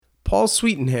Paul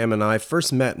Sweetenham and I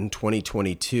first met in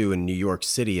 2022 in New York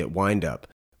City at Windup.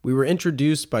 We were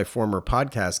introduced by former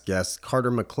podcast guest Carter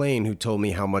McLean, who told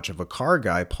me how much of a car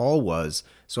guy Paul was,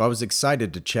 so I was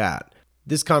excited to chat.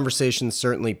 This conversation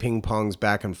certainly ping-pongs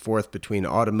back and forth between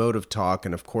automotive talk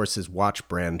and, of course, his watch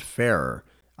brand, Fairer.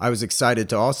 I was excited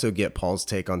to also get Paul's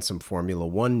take on some Formula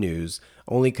One news,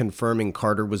 only confirming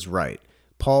Carter was right.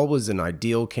 Paul was an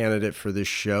ideal candidate for this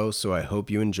show, so I hope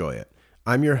you enjoy it.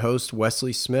 I'm your host,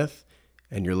 Wesley Smith,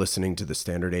 and you're listening to the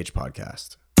Standard Age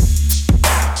Podcast.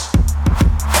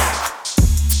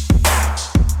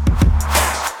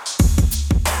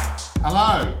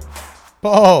 Hello.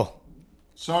 Paul.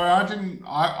 Sorry,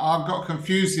 I got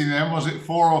confused in them. Was it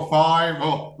 4 or 5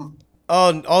 or?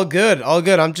 Oh, all good. All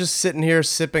good. I'm just sitting here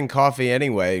sipping coffee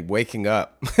anyway, waking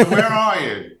up. So where are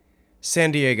you?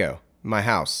 San Diego, my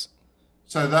house.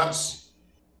 So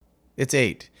It's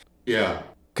 8. Yeah.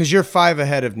 Because you're 5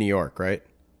 ahead of New York, right?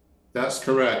 That's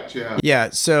correct, yeah.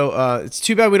 Yeah, so it's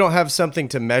too bad we don't have something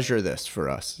to measure this for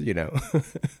us, you know.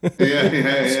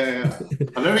 Yeah.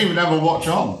 I don't even have a watch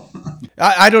on.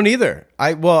 I don't either.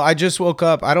 I just woke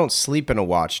up. I don't sleep in a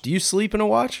watch. Do you sleep in a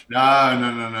watch? No,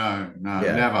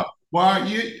 Yeah. never. Well,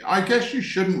 I guess you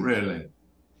shouldn't really.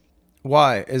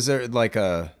 Why? Is there like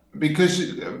a... Because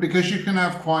you can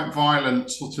have quite violent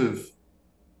sort of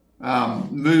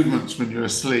movements when you're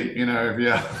asleep, you know, if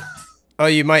you... Oh,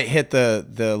 you might hit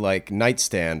the like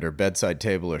nightstand or bedside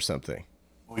table or something.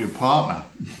 Or your partner.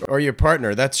 Or your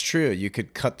partner. That's true. You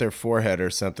could cut their forehead or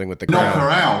something with the Knock crown.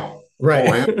 her out. Right.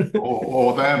 Or him,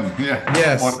 or them. Yeah.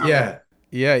 Yes. Whatever.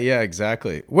 Yeah,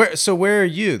 exactly. Where are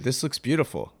you? This looks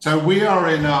beautiful. So we are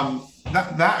in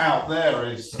that out there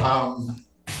is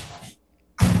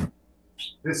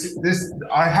this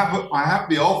I have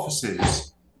the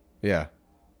offices. Yeah.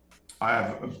 I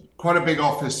have quite a big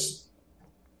office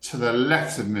to the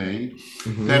left of me.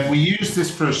 Mm-hmm. Then we use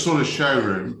this for a sort of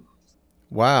showroom.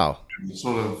 Wow.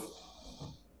 Sort of,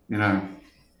 you know.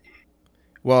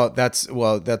 Well, that's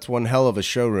one hell of a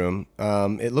showroom.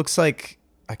 It looks like,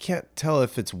 I can't tell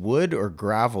if it's wood or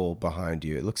gravel behind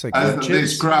you. It looks like wood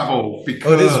chips. It's gravel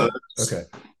because Okay.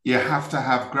 You have to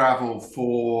have gravel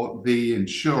for the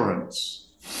insurance.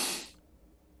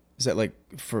 Is that like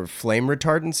for flame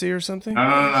retardancy or something?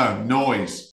 No,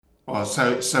 noise. Well,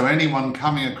 so anyone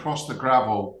coming across the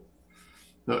gravel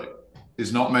that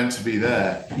is not meant to be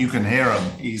there, you can hear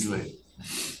them easily.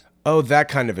 Oh, that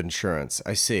kind of insurance.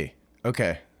 I see.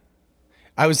 Okay.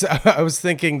 I was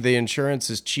thinking the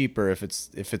insurance is cheaper if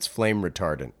it's flame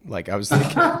retardant. Like I was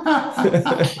thinking.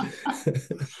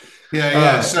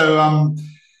 Yeah.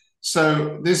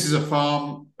 So this is a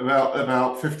farm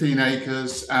about 15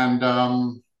 acres,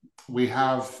 and we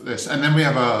have this, and then we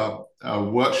have a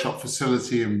workshop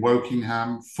facility in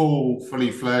Wokingham,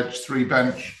 fully fledged,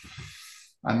 3-bench,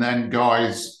 and then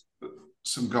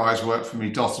some guys work for me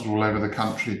dotted all over the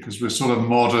country because we're sort of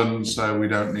modern, so we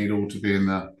don't need all to be in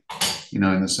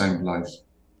the same place.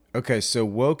 Okay, so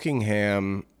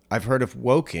Wokingham, I've heard of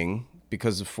Woking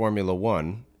because of Formula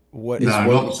One. What is No,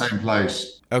 Woking? not the same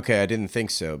place. Okay, I didn't think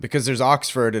so because there's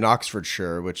Oxford and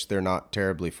Oxfordshire, which they're not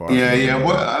terribly far. Yeah.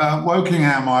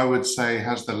 Wokingham, I would say,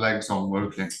 has the legs on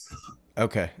Woking.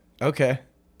 Okay,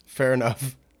 fair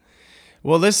enough.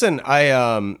 Well, listen,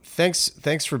 I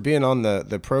thanks for being on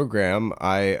the program.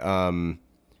 I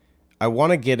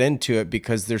want to get into it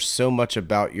because there's so much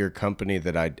about your company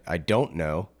that I don't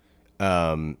know,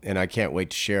 and I can't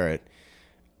wait to share it.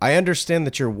 I understand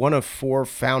that you're one of 4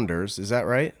 founders. Is that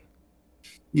right?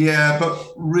 Yeah,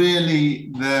 but really,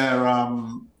 they're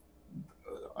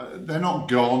not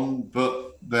gone,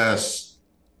 but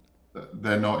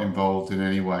they're not involved in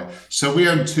any way. So we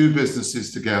own 2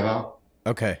 businesses together.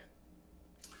 Okay.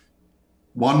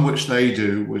 One which they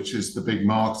do, which is the big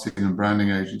marketing and branding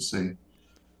agency,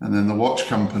 and then the watch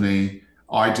company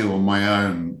I do on my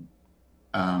own.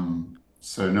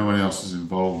 So no one else is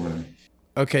involved really.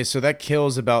 Okay, so that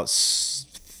kills about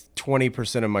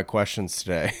 20% of my questions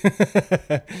today.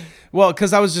 Well,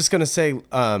 because I was just going to say,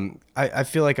 I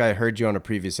feel like I heard you on a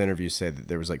previous interview say that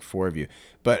there was like 4 of you.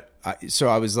 But so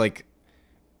I was like,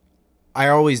 I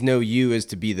always know you as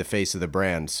to be the face of the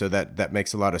brand. So that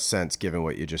makes a lot of sense given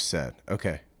what you just said.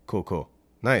 Okay, cool.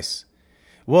 Nice.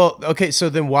 Well, okay, so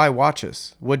then why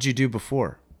watches? What'd you do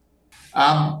before?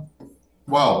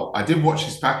 Well, I did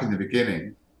watches back in the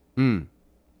beginning.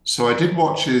 So I did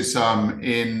watches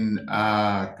in,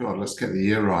 God, let's get the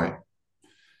year right,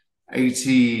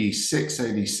 86,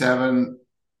 87,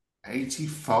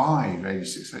 85,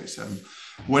 86, 87,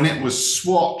 when it was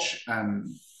Swatch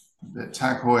and the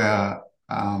Tag Heuer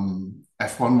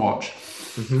F1 watch.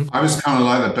 I was kind of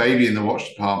like the baby in the watch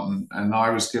department, and I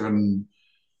was given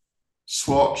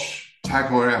Swatch,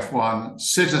 Tag Heuer F1,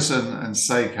 Citizen, and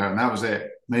Seiko, and that was it.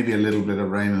 Maybe a little bit of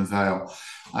Raymond Vale,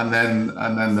 and then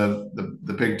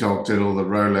the big dog did all the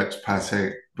Rolex,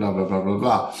 Patek, blah blah blah blah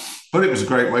blah. But it was a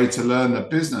great way to learn the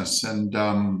business, and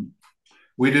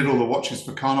we did all the watches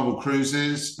for Carnival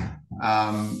Cruises,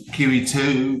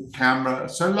 QE2 camera,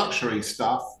 so luxury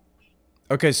stuff.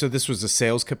 Okay, so this was a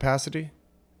sales capacity?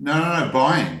 No, no, no,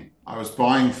 buying. I was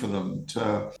buying for them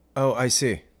to Oh, I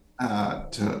see.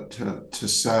 to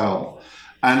sell.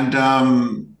 And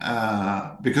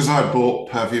because I bought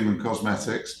perfume and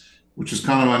cosmetics, which is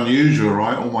kind of unusual,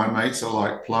 right? All my mates are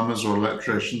like plumbers or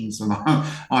electricians, and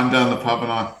I'm down the pub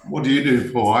and what do you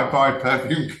do, Paul? I buy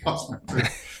perfume and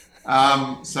cosmetics.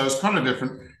 So it's kind of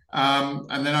different.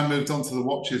 And then I moved on to the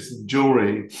watches and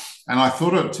jewelry. And I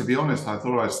thought, to be honest, I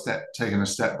thought taken a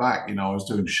step back. You know, I was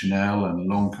doing Chanel and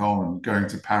Lancome and going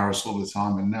to Paris all the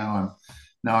time. And now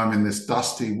I'm in this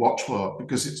dusty watch world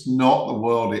because it's not the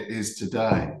world it is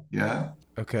today. Yeah.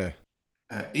 Okay.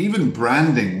 Even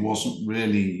branding wasn't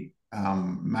really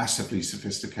massively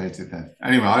sophisticated then.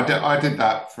 Anyway, I did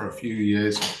that for a few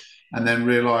years and then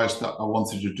realized that I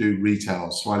wanted to do retail.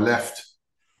 So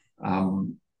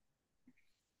um,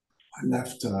 I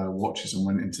left watches and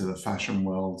went into the fashion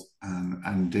world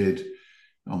and did,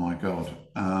 oh my God,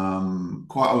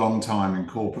 quite a long time in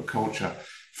corporate culture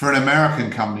for an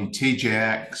American company,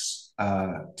 TJX,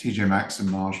 TJ Maxx and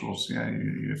Marshalls. Yeah,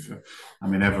 I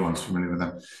mean everyone's familiar with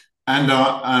them. And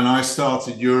I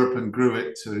started Europe and grew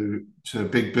it to a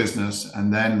big business,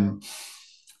 and then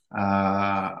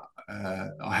I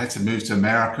had to move to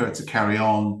America to carry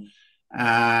on,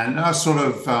 and I sort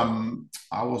of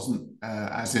I wasn't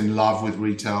as in love with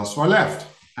retail, so I left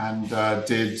and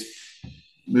did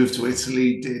move to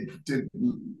Italy, did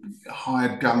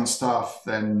hired gun stuff,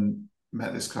 then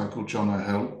met this guy called John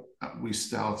O'Hill. We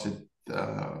started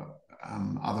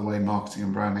Other Way Marketing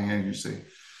and Branding Agency.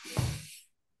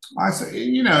 I said,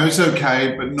 it's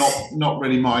okay, but not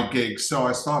really my gig. So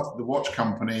I started the watch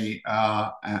company,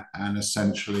 and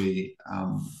essentially,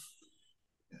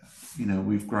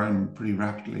 we've grown pretty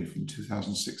rapidly from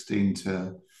 2016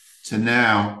 to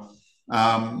now,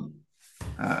 and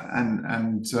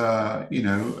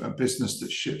a business that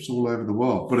ships all over the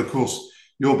world. But of course,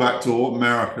 your backdoor,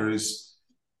 America, is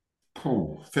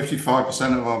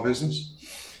 55% of our business.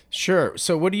 Sure.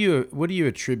 So what do you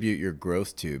attribute your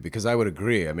growth to? Because I would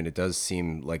agree. I mean, it does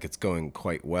seem like it's going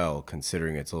quite well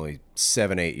considering it's only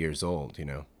 7, 8 years old, you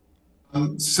know.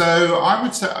 So I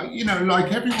would say,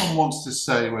 like everyone wants to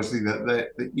say, Wesley,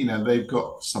 they've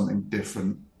got something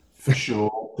different for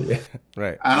sure. Yeah.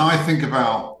 Right. And I think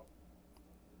about,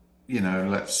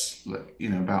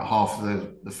 about half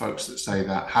of the folks that say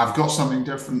that have got something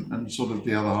different, and sort of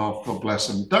the other half, God bless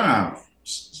them, don't have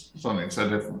something so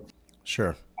different.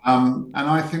 Sure. And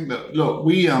I think that, look,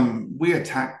 we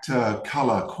attacked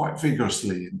color quite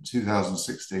vigorously in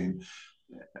 2016.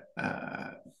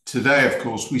 Today, of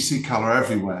course, we see color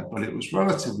everywhere, but it was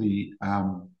relatively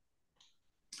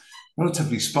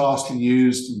sparsely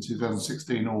used in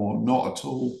 2016, or not at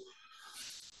all.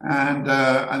 And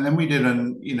then we did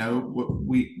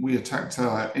we attacked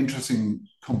interesting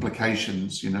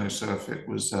complications. So if it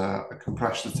was a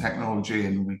compressor technology,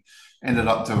 and we ended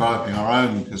up developing our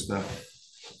own because the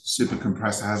super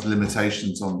compressor has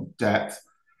limitations on depth,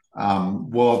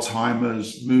 world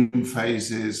timers, moon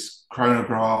phases,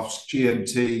 chronographs,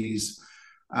 GMTs,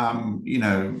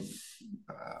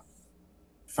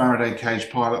 Faraday cage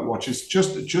pilot watches,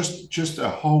 just a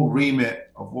whole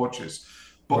remit of watches,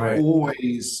 but Right.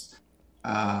 always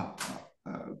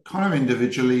kind of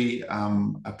individually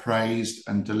appraised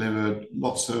and delivered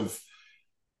lots of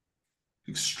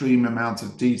extreme amount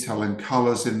of detail and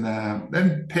colors in there.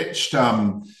 Then pitched,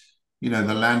 the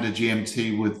Lander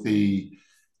GMT with the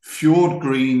fjord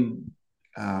green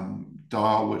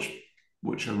dial,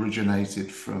 which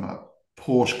originated from a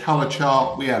Porsche color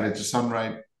chart. We added to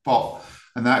Sunray Pop,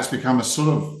 and that's become a sort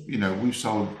of, we've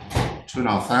sold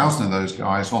 2,500 of those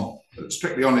guys on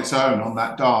strictly on its own on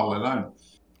that dial alone.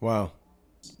 Wow.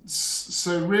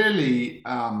 So really,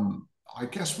 I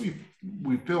guess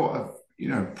we've built a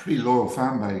pretty loyal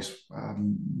fan base.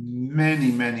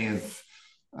 Many of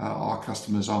our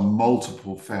customers are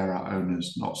multiple Fairer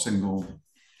owners, not single,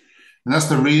 and that's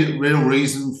the real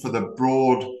reason for the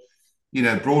broad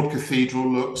cathedral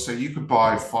look. So you could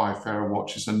buy 5 Fairer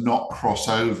watches and not cross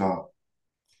over,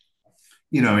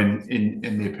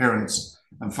 in the appearance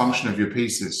and function of your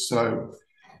pieces. So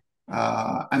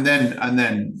and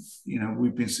then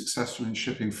we've been successful in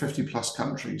shipping 50 plus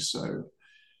countries. So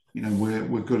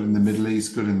we're good in the Middle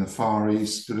East, good in the Far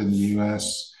East, good in the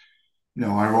US.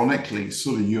 Ironically,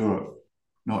 sort of Europe,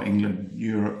 not England,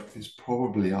 Europe is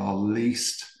probably our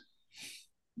least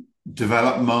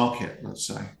developed market, let's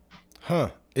say. Huh.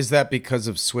 Is that because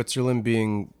of Switzerland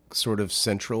being sort of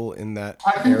central in that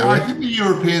I area? think the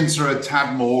Europeans are a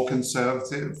tad more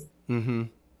conservative. Mm-hmm.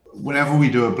 Whenever we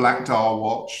do a black dial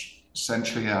watch,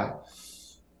 essentially like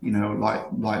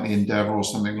the Endeavour or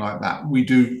something like that, we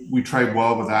trade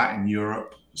well with that in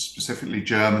Europe, specifically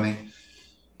Germany.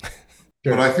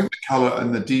 But Sure. I think the color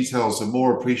and the details are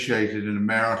more appreciated in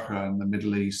America and the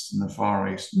Middle East and the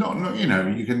Far East. Not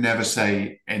you can never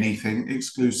say anything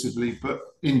exclusively, but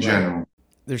in Right. general.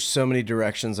 There's so many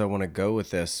directions I want to go with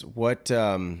this.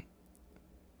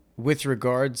 With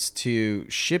regards to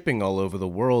shipping all over the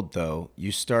world, though,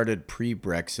 you started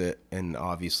pre-Brexit and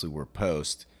obviously we're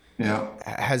post. Yeah.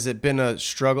 Has it been a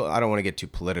struggle? I don't want to get too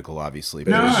political, obviously,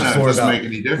 but No, it was no, just it more doesn't about make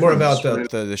any more about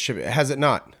difference, really. the shipping. Has it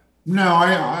not? No,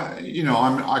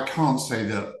 I can't say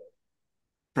that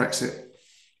Brexit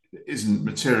isn't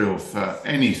material for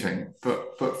anything,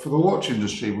 but for the watch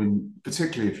industry, when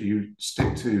particularly if you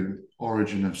stick to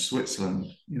origin of Switzerland,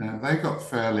 they got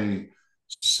fairly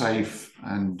safe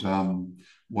and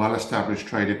well-established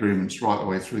trade agreements right the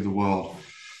way through the world.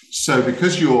 So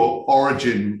because your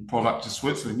origin product is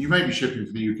Switzerland, you may be shipping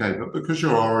for the UK, but because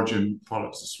your origin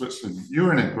product is Switzerland,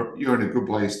 you're in a good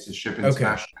place to ship Okay.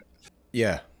 internationally.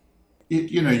 Yeah.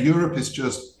 Europe is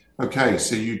just okay.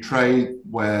 So you trade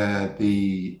where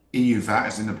the EU VAT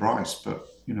is in the price, but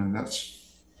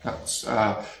that's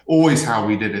always how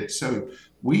we did it. So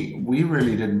we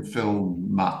really didn't feel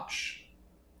much.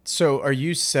 So, are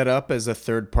you set up as a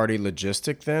third party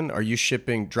logistic then? Are you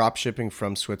drop shipping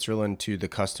from Switzerland to the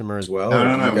customer as well, No, or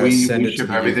no, do you no. guys send We it to ship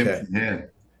the everything UK from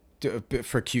here.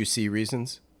 for QC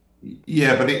reasons?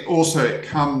 Yeah, but it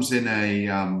comes in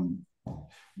a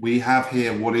we have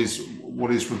here what is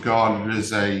regarded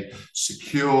as a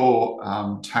secure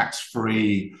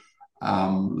tax-free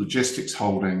logistics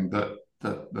holding that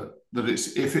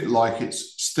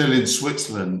it's still in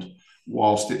Switzerland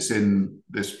whilst it's in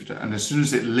this, and as soon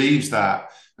as it leaves that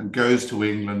and goes to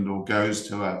England or goes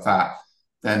to a VAT,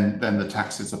 then the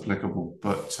tax is applicable.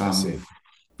 But I see.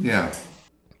 yeah.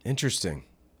 Interesting.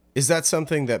 Is that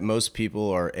something that most people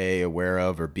are A, aware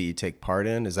of, or B, take part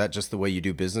in? Is that just the way you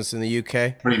do business in the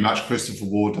UK? Pretty much Christopher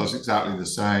Ward does exactly the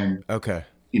same. Okay.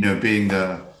 Being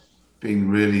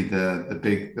really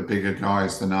the bigger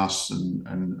guys than us,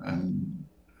 and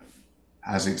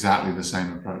has exactly the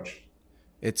same approach.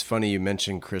 It's funny you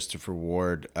mentioned Christopher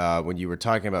Ward. When you were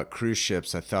talking about cruise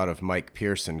ships, I thought of Mike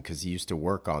Pearson because he used to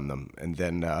work on them. And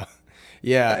then,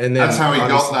 yeah, and That's then how he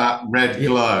got obviously, that red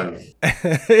glow.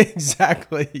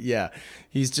 exactly. Yeah.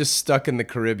 He's just stuck in the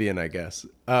Caribbean, I guess.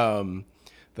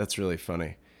 That's really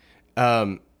funny.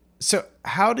 So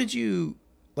how have you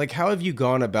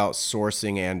gone about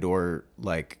sourcing and or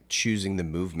like choosing the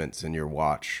movements in your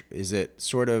watch? Is it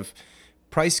sort of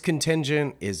price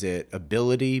contingent? Is it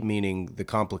ability, meaning the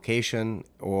complication,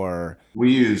 or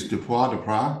We use Dupois de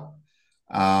Pras,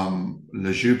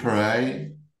 Le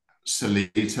Jouperet,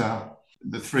 Solita,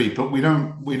 the three, but we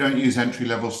don't use entry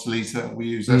level Solita. We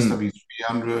use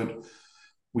SW300.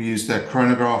 We use their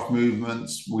chronograph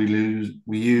movements. We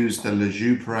use the Le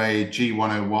Jouperet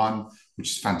G101, which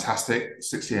is fantastic,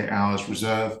 68 hours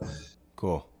reserve.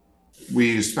 cool?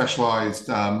 We use specialized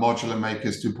modular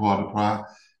makers, Dupois de Pras.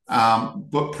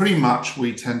 But pretty much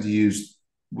we tend to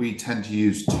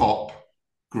use top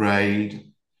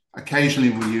grade.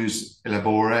 Occasionally we use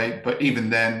Elabore, but even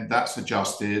then that's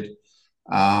adjusted,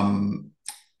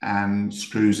 and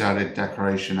screws added,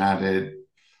 decoration added,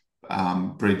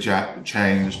 bridge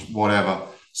changed, whatever.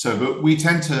 So, but we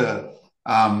tend to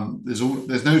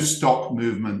there's no stock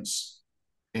movements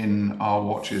in our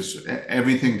watches.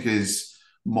 Everything is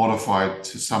modified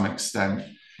to some extent,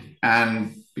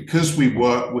 and because we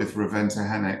work with Reventa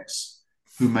Hennex,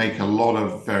 who make a lot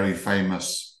of very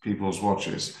famous people's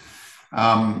watches,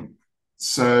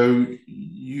 so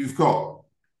you've got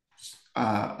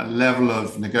a level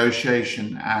of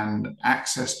negotiation and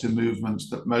access to movements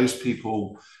that most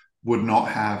people would not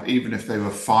have, even if they were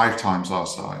 5 times our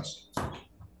size.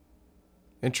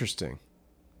 Interesting.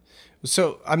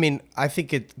 So, I mean, I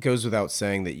think it goes without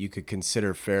saying that you could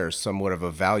consider Fair somewhat of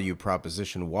a value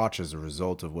proposition watch as a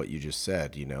result of what you just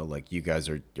said. Like you guys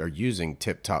are using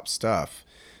tip top stuff,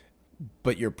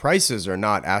 but your prices are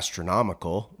not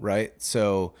astronomical, right?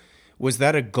 So, was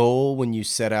that a goal when you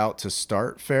set out to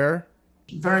start Fair?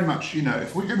 Very much,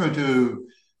 if we're going to do,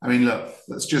 I mean, look,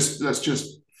 let's just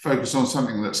focus on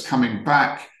something that's coming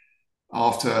back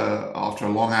after a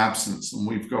long absence, and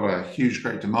we've got a huge,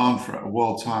 great demand for it, a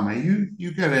world timer.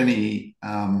 You get any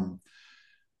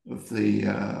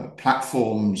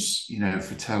platforms,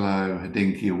 Fratello,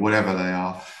 Hodinkee, or whatever they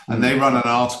are, and they run an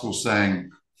article saying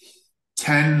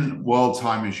 10 world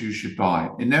timers you should buy.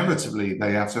 Inevitably,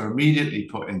 they have to immediately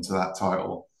put into that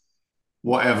title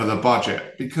whatever the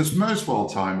budget, because most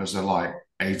world timers are like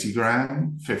 80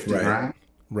 grand, 50 Right. grand.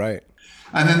 Right.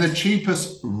 And then the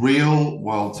cheapest real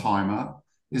world timer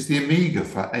is the Amiga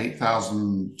for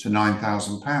 8,000 to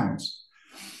 9,000 pounds.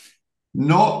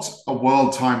 Not a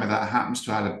world timer that happens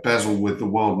to have a bezel with the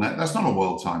world net. That's not a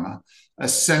world timer. A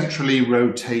centrally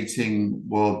rotating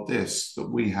world disc that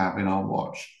we have in our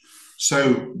watch.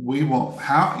 So we want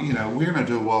we're going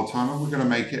to do a world timer. We're going to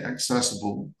make it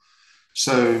accessible.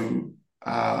 So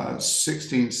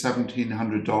 $1,600,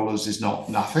 $1,700 is not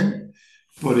nothing,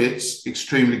 but it's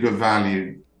extremely good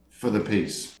value for the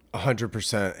piece.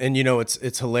 100%. And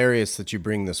it's hilarious that you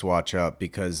bring this watch up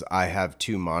because I have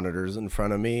two monitors in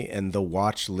front of me and the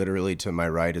watch literally to my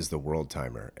right is the world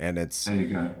timer. And it's There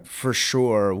you go. for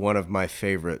sure one of my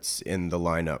favorites in the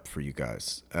lineup for you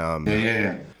guys.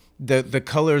 Yeah. The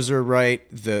colors are right.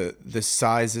 The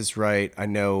size is right. I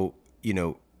know,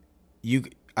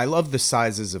 I love the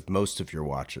sizes of most of your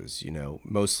watches,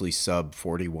 mostly sub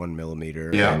 41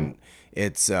 millimeter. Yeah. And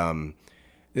it's,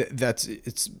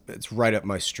 it's right up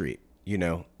my street.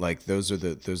 Like those are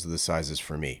the sizes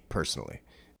for me personally.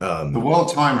 The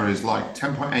world timer is like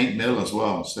 10.8 mil as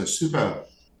well. So super,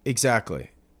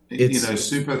 Exactly. It's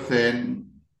super thin.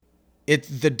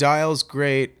 the dial's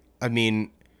great. I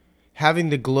mean, having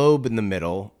the globe in the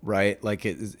middle, right? Like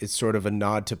it's sort of a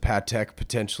nod to Patek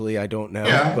potentially. I don't know,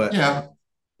 Yeah. but Yeah.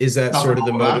 is that Nothing sort of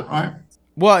the wrong with motive? that, right?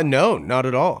 Well, no, not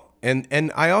at all.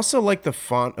 And I also like the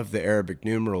font of the Arabic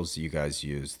numerals you guys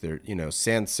use. They're,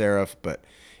 sans serif, but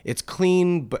it's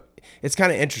clean, but it's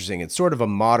kind of interesting. It's sort of a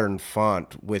modern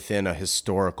font within a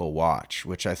historical watch,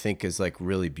 which I think is like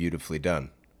really beautifully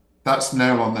done. That's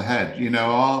nail on the head.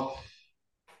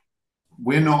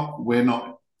 We're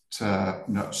not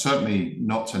no, certainly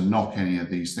not to knock any of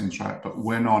these things, right? But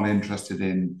we're not interested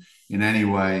in any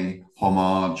way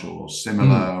homage or Mm.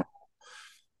 similar.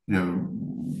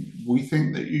 We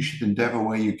think that you should endeavor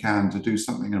where you can to do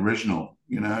something original,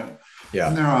 Yeah.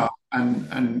 and there are,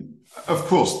 and of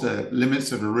course, the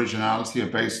limits of originality are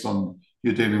based on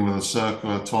you're dealing with a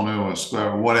circle, a tonneau, or a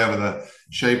square, or whatever the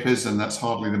shape is, and that's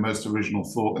hardly the most original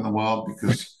thought in the world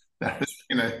because there is,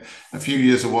 a few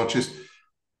years of watches.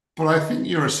 But I think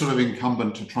you're a sort of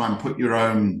incumbent to try and put your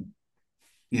own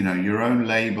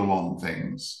label on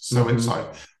things. So it's Hmm. like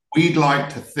we'd like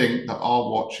to think that our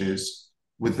watches,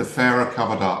 with the fairer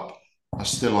covered up, are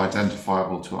still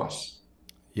identifiable to us.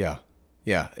 Yeah.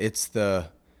 Yeah. It's the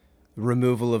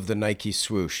removal of the Nike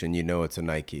swoosh and it's a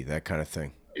Nike, that kind of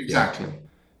thing. Yeah. Exactly.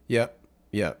 Yep.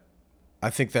 Yep. I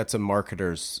think that's a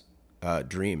marketer's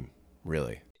dream,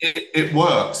 really. It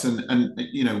works, and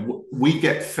we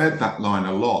get fed that line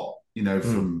a lot,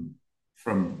 Mm.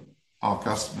 from our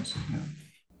customers. Yeah.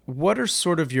 What are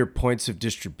sort of your points of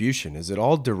distribution? Is it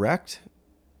all direct?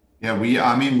 Yeah,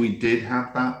 I mean, we did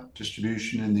have that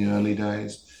distribution in the early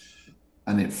days,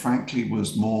 and it frankly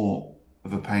was more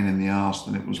of a pain in the ass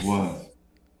than it was worth.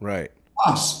 Right.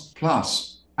 Plus,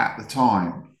 at the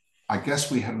time, I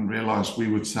guess we hadn't realized we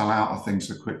would sell out of things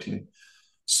so quickly.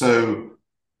 So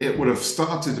it would have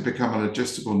started to become a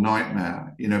logistical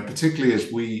nightmare, particularly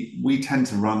as we tend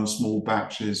to run small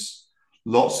batches,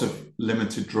 lots of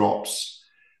limited drops.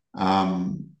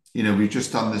 We've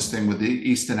just done this thing with the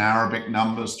Eastern Arabic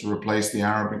numbers to replace the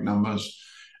Arabic numbers,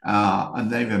 and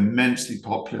they've immensely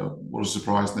popular. What a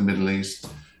surprise in the Middle East!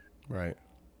 Right.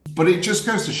 But it just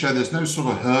goes to show there's no sort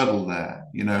of hurdle there.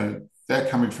 They're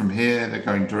coming from here, they're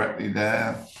going directly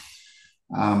there.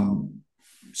 Um,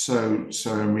 so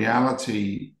in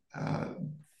reality,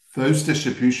 those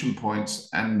distribution points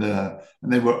and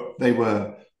they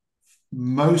were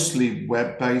mostly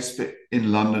web based, but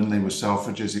in London they were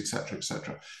Selfridges, etc.,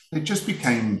 etc. They just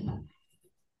became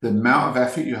the amount of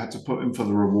effort you had to put in for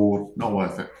the reward not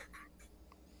worth it.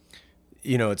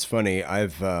 It's funny.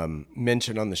 I've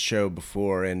mentioned on the show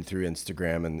before and through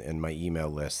Instagram and my email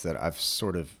list that I've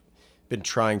sort of been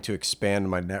trying to expand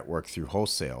my network through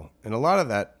wholesale. And a lot of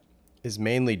that is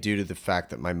mainly due to the fact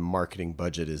that my marketing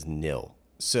budget is nil.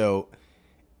 So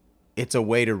it's a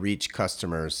way to reach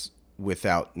customers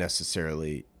without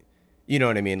necessarily, you know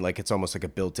what I mean? Like it's almost like a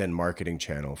built in marketing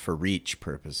channel for reach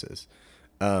purposes.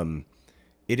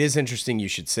 It is interesting you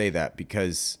should say that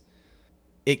because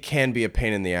it can be a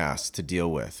pain in the ass to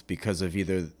deal with because of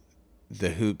either the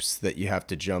hoops that you have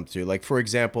to jump through. Like, for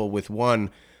example, with one,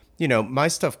 my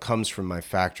stuff comes from my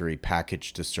factory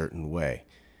packaged a certain way.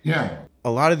 Yeah.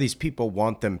 A lot of these people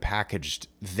want them packaged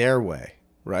their way.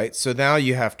 right? So now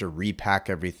you have to repack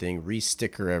everything,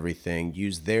 re-sticker everything,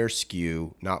 use their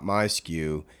SKU, not my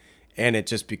SKU, and it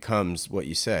just becomes what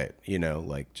you say,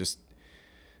 like just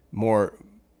more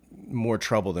more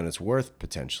trouble than it's worth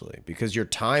potentially because your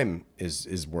time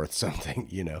is worth something.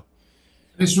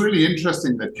 It's really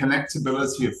interesting the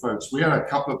connectability of folks. We had a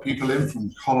couple of people in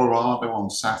from Colorado on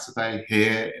Saturday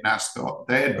here in Ascot.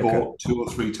 They had Okay. bought two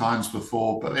or three times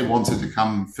before, but they wanted to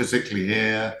come physically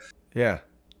here. Yeah.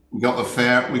 We got the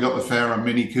fair a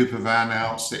Mini Cooper van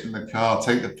out, sit in the car,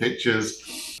 take the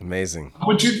pictures, Amazing.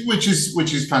 which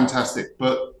is fantastic.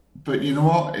 But you know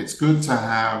what? It's good to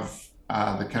have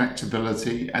the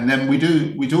connectability, and then we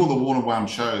do all the Warner Wound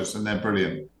shows, and they're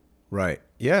brilliant. Right.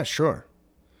 Yeah, sure.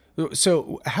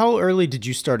 So, how early did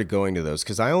you started going to those?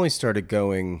 Because I only started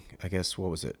going, I guess, what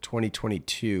was it?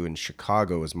 2022 in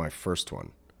Chicago was my first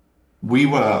one. We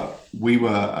were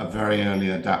a very early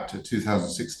adapter.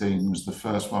 2016 was the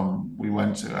first one we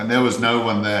went to, and there was no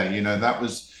one there. That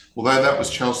was although that was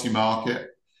Chelsea Market.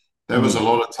 There was a Mm.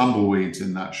 lot of tumbleweeds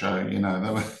in that show.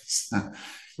 There was,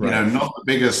 Right. not the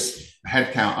biggest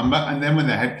head count. And then when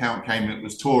the head count came, it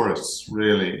was tourists,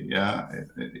 really. Yeah.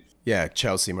 Yeah,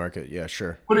 Chelsea Market. Yeah,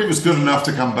 sure. But it was good enough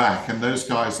to come back. And those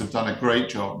guys have done a great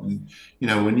job. And,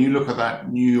 when you look at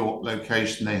that New York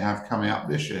location they have coming up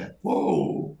this year,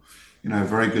 whoa,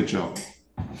 very good job.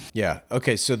 Yeah.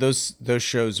 Okay. So those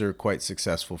shows are quite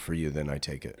successful for you. Then I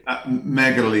take it.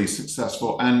 Megally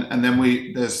successful. And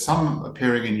then there's some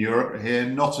appearing in Europe here,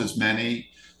 not as many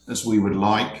as we would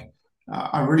like.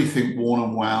 I really think Worn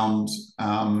and Wound,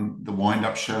 the wind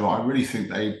up show, I really think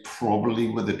they probably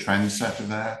were the trendsetter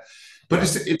there. But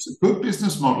Yeah. it's a good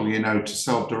business model, to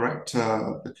sell direct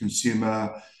to the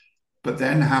consumer, but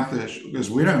then have because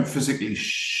we don't physically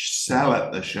sell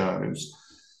at the shows.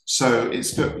 So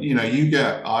it's good, you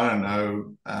get, I don't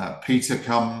know, Peter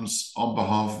comes on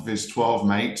behalf of his 12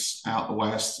 mates out the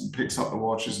West and picks up the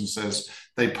watches and says,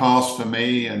 they pass for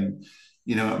me. And,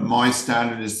 my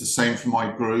standard is the same for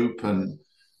my group. And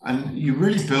you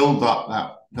really build up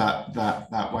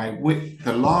that way. With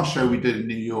the last show we did in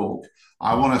New York,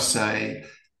 I want to say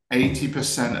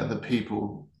 80% of the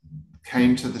people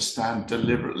came to the stand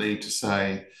deliberately to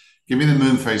say, give me the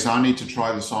moon face. I need to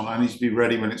try this on. I need to be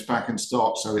ready when it's back in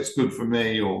stock. So it's good for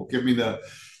me. Or give me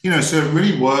so it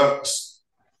really works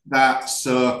that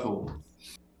circle.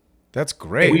 That's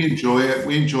great. We enjoy it.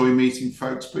 We enjoy meeting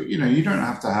folks, but you don't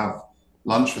have to have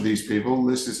lunch with these people.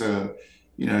 This is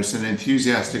it's an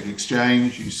enthusiastic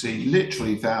exchange. You see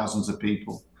literally thousands of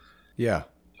people. Yeah.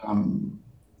 Um,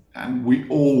 and we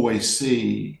always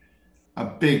see a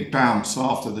big bounce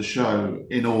after the show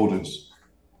in orders.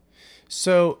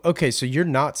 So, okay, so you're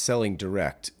not selling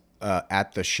direct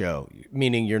at the show,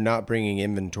 meaning you're not bringing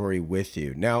inventory with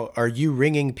you. Now, are you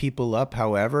ringing people up,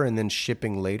 however, and then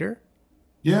shipping later?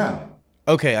 Yeah.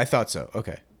 Okay, I thought so.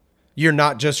 Okay. You're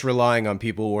not just relying on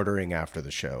people ordering after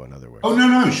the show, in other Oh, words.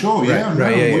 no, sure. Right, Yeah, right, no,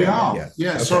 yeah, we yeah, are. yeah. Yeah,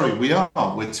 Okay. sorry, we are.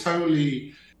 We're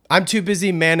totally. I'm too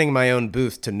busy manning my own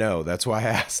booth to know. That's why I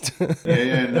asked.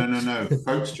 Yeah, no.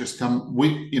 Folks just come.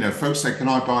 Folks say, "Can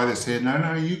I buy this here?"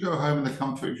 No. You go home in the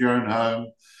comfort of your own home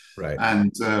Right.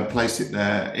 and place it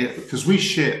there. Because we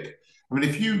ship. I mean,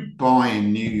 if you buy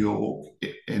in New York,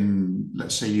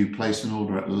 let's say you place an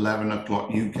order at 11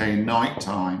 o'clock UK night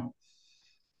time,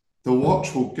 the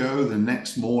watch will go the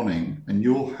next morning, and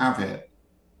you'll have it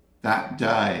that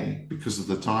day because of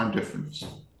the time difference.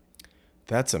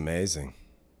 That's amazing.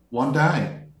 One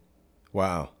day.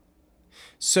 Wow.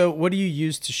 So, what do you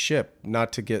use to ship?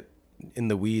 Not to get in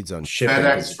the weeds on shipping.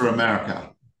 FedEx for America.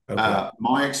 Okay.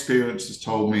 My experience has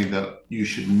told me that you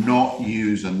should not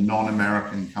use a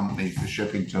non-American company for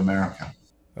shipping to America.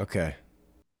 Okay.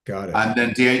 Got it. And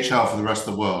then DHL for the rest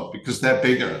of the world because they're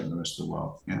bigger than the rest of the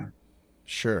world. Yeah.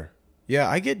 Sure. Yeah,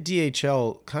 I get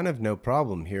DHL kind of no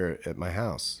problem here at my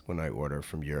house when I order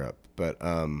from Europe. But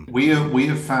We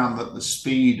have found that the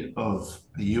speed of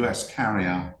a US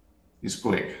carrier is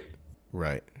quick.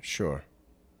 right, sure.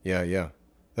 Yeah, yeah.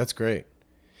 That's great.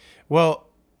 Well,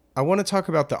 I want to talk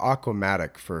about the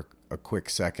Aquamatic for a quick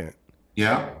second.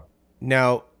 Yeah.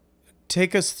 Now,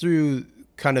 take us through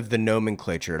kind of the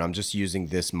nomenclature, and I'm just using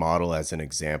this model as an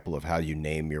example of how you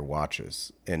name your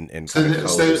watches and So, kind of the,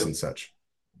 colors so, and such.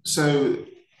 so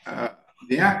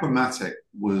the Aquamatic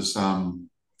was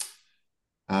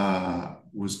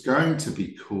going to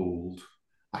be called.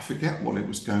 I forget what it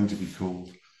was going to be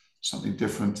called. Something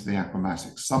different to the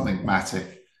Aquamatic, something Matic.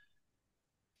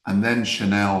 And then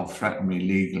Chanel threatened me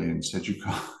legally and said, "You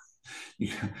can't."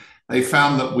 They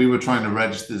found that we were trying to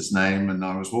register this name, and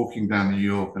I was walking down New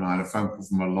York, and I had a phone call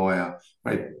from a lawyer,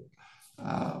 very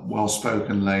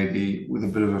well-spoken lady with a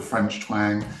bit of a French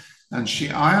twang, And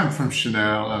I am from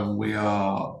Chanel, and we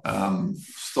are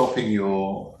stopping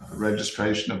your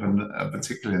registration of a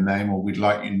particular name, or we'd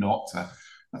like you not to.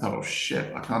 I thought, oh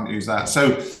shit, I can't use that.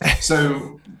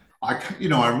 So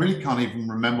I really can't even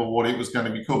remember what it was going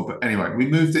to be called. But anyway, we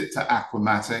moved it to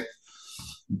Aquamatic.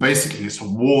 Basically, it's a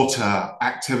water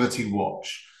activity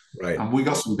watch, Right. and we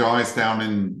got some guys down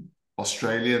in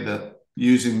Australia that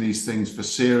using these things for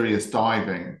serious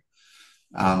diving.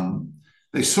 Um,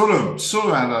 they sort of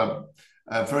had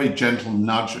a very gentle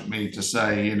nudge at me to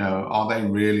say, are they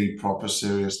really proper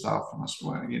serious stuff? And I said,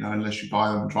 well, unless you buy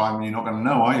them and try them, you're not going to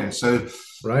know, are you? So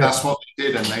Right. that's what they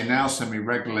did, and they now send me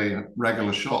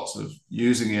regular shots of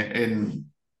using it in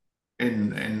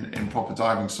proper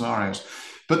diving scenarios.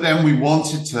 But then we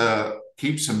wanted to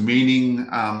keep some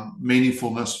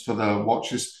meaningfulness for the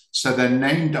watches, so they're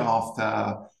named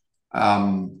after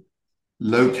um,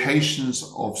 locations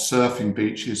of surfing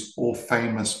beaches or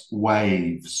famous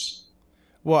waves.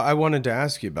 Well, I wanted to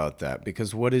ask you about that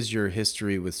because what is your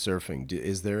history with surfing?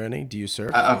 Is there any? Do you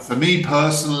surf? For me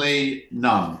personally,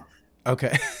 none.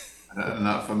 Okay.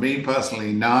 No, for me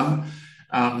personally, none.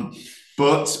 Um,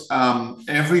 but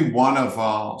every one of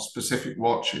our specific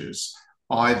watches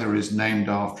either is named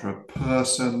after a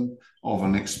person of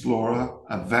an explorer,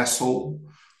 a vessel,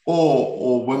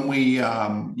 or when we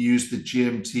use the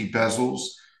GMT bezels,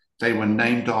 they were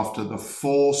named after the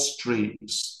four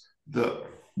streets that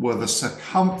were the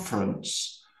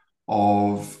circumference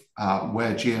of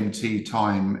where GMT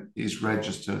time is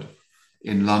registered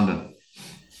in London.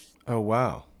 Oh,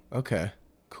 wow. Okay.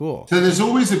 Cool. So there's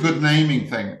always a good naming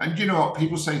thing. And you know what?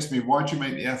 People say to me, why do you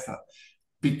make the effort?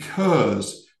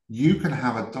 Because you can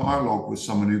have a dialogue with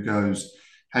someone who goes,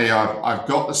 hey, I've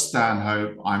got the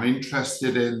Stanhope. I'm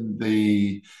interested in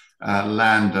the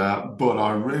Lander, but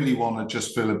I really want to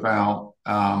just feel about,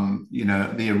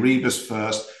 the Erebus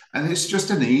first. And it's just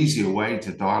an easier way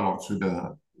to dialogue through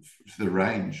the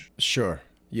range. Sure.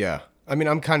 Yeah. I mean,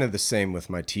 I'm kind of the same with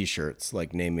my t-shirts,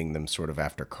 like naming them sort of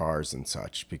after cars and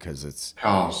such because it's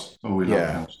Cars. Oh, we love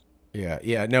yeah. cars. Yeah,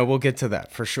 yeah. No, we'll get to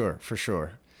that for sure, for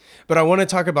sure. But I want to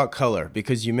talk about color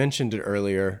because you mentioned it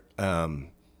earlier.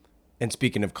 And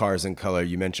speaking of cars and color,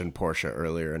 you mentioned Porsche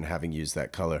earlier and having used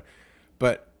that color.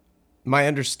 But my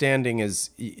understanding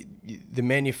is the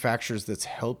manufacturers that's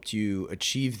helped you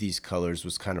achieve these colors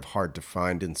was kind of hard to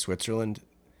find in Switzerland.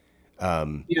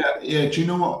 Yeah, yeah. Do you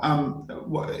know what?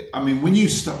 I mean, when you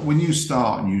start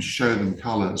and you show them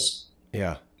colors,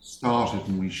 Yeah, started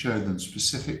and we showed them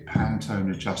specific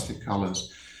Pantone adjusted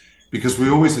colors because we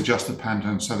always adjust the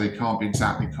Pantone so they can't be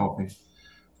exactly copied.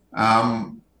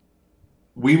 Um,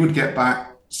 we would get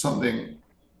back something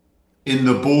in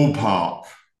the ballpark.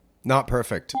 not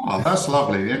perfect. Oh, that's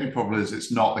lovely. The only problem is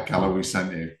it's not the color we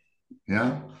sent you.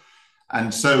 Yeah.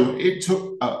 And so it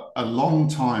took a long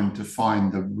time to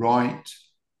find the right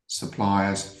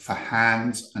suppliers for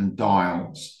hands and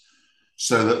dials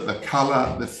so that the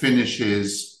color, the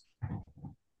finishes,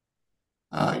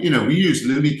 we use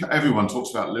Louis. Everyone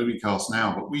talks about Louis cast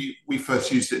now, but we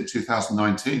first used it in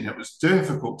 2019. It was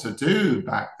difficult to do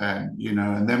back then,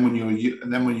 and then when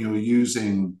you were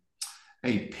using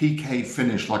a PK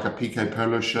finish like a PK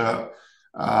polo shirt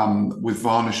with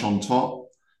varnish on top.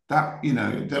 That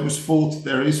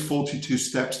there is 42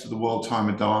 steps to the world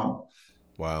timer dial.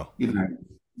 Wow. You know,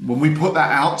 when we put that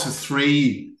out to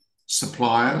three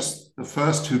suppliers, the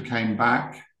first two came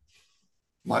back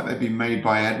like they'd been made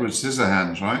by Edward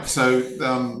Scissorhands, right? So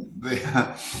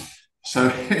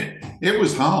it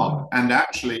was hard, and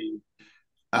actually,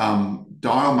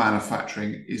 dial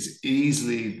manufacturing is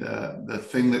easily the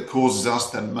thing that causes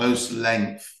us the most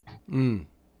length Mm.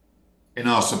 in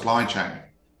our supply chain.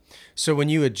 So when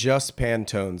you adjust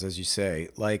Pantones, as you say,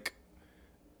 like,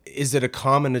 is it a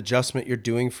common adjustment you're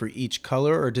doing for each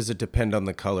color, or does it depend on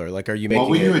the color? Like, are you Well,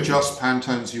 making when you it adjust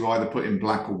Pantones, you either put in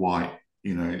black or white.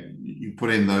 You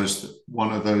put in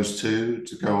one of those two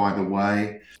to go either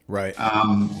way, right?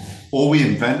 um, or we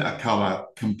invent a color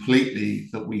completely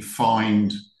that we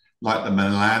find, like the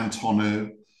Milan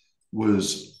Tonu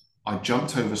was. I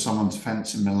jumped over someone's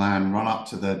fence in Milan, run up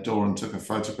to their door, and took a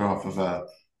photograph of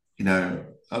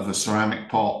a ceramic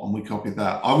pot, and we copied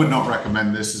that. I would not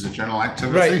recommend this as a general Right.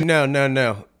 activity. No, no,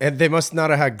 no. And they must not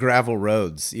have had gravel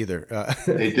roads either.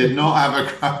 They did not have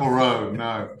a gravel road,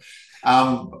 no.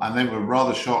 And they were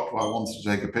rather shocked when I wanted to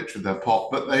take a picture of their pot,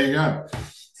 but there you go.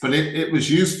 But it was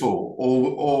useful.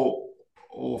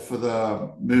 Or for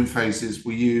the moon phases,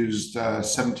 we used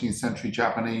 17th century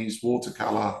Japanese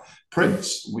watercolor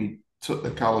prints. We took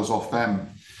the colors off them.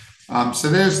 So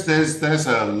there's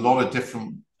a lot of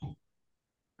different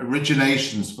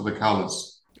originations for the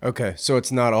colors. Okay, so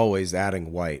it's not always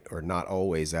adding white or not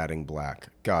always adding black.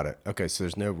 Got it. Okay, so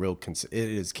there's no real it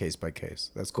is case by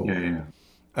case. That's cool. Yeah,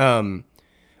 yeah.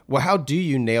 Well, how do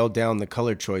you nail down the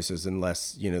color choices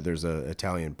unless, there's a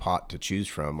Italian pot to choose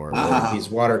from or these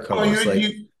Well, watercolors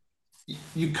like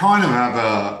you kind of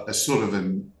have a sort of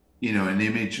an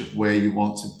image of where you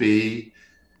want to be.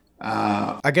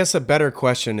 I guess a better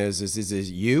question is it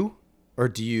you or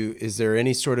is there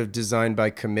any sort of design by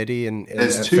committee in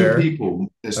There's at two Fair? people.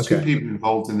 There's two Okay. people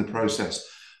involved in the process,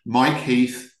 Mike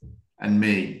Heath and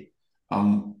me.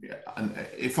 And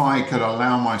if I could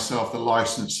allow myself the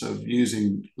license of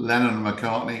using Lennon and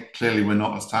McCartney, clearly we're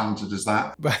not as talented as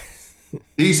that. But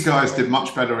These guys did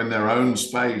much better in their own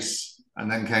space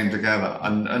and then came together.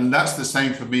 And that's the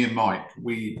same for me and Mike.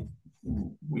 We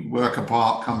work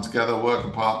apart, come together, work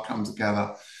apart, come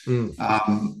together. mm,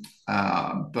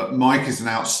 But Mike is an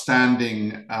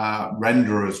outstanding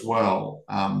renderer as well,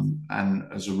 and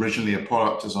as originally a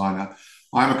product designer.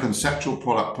 I'm a conceptual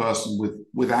product person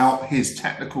without his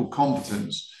technical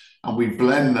competence, and we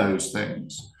blend those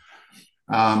things.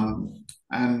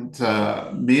 And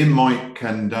me and Mike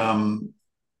can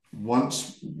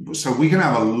so we can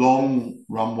have a long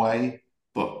runway,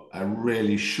 but a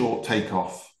really short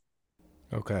takeoff.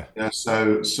 okay. Yeah,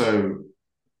 so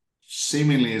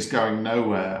seemingly is going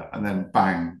nowhere, and then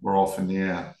bang, we're off in the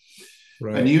air.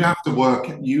 And Right. you have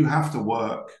to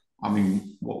work. I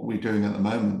mean, what we're doing at the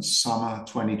moment, summer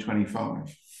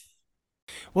 2025.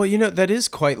 Well, that is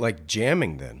quite like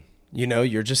jamming then.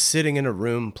 You're just sitting in a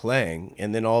room playing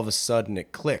and then all of a sudden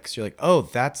it clicks. You're like, "Oh,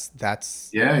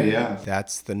 Yeah, yeah.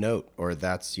 that's the note or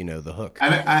that's, the hook."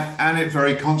 And it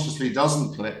very consciously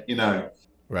doesn't click,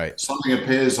 Right. something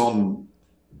appears on,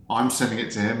 I'm sending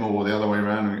it to him or the other way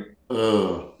around. And,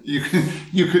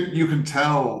 you can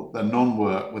tell the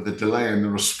non-work with the delay in the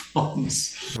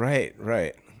response. Right,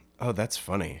 right. Oh, that's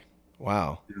funny.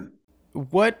 Wow.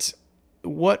 What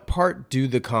what part do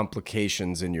the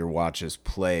complications in your watches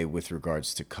play with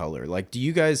regards to color? Like, do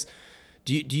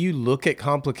you look at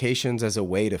complications as a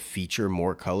way to feature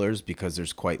more colors because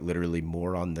there's quite literally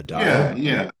more on the Yeah, dial?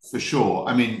 yeah, for sure.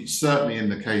 I mean, certainly in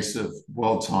the case of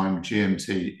world-time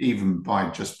GMT, even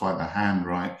by the hand,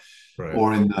 right? Right.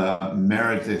 Or in the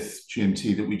Meredith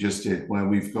GMT that we just did, where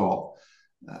we've got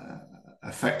uh,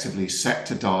 effectively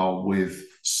sector dial with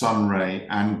sunray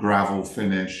and gravel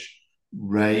finish,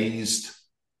 raised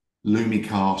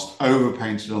lumicast,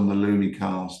 overpainted on the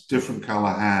lumicast, different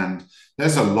color hand.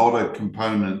 There's a lot of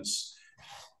components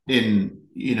in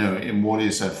what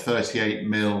is a 38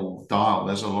 mil dial.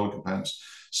 There's a lot of components.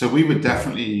 So we would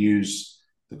definitely use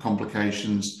the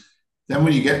complications. Then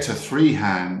when you get to three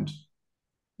hand,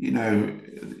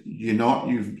 you've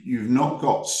not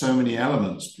got so many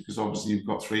elements because obviously you've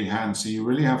got three hands. So you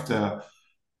really have to,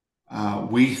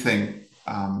 we think,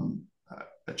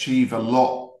 achieve a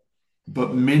lot,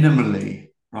 but minimally,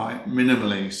 right?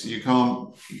 Minimally. So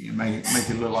you make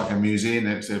it look like a museum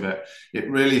exhibit. It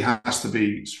really has to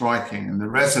be striking. And the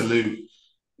Resolute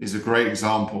is a great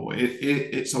example.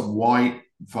 It's a white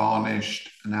varnished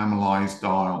enamelized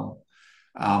dial,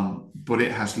 but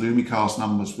it has lumicast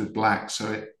numbers with black.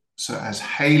 So it has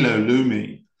halo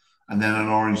lumi and then an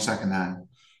orange second hand.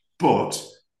 But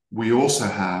we also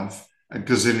have a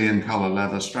gazillion color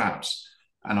leather straps,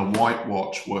 and a white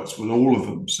watch works with all of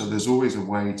them. So there's always a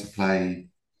way to play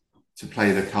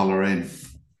the color in.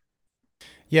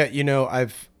 Yeah,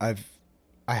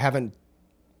 I haven't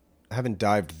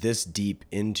dived this deep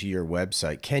into your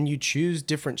website. Can you choose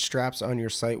different straps on your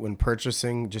site when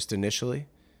purchasing just initially?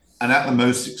 And at the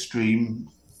most extreme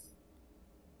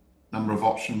number of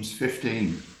options,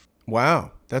 15.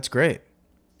 Wow, that's great.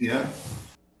 Yeah.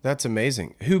 That's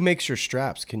amazing. Who makes your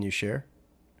straps? Can you share?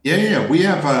 Yeah, yeah. We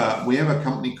have a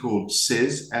company called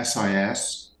SIS,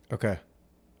 Okay.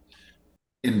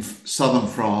 in southern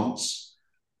France.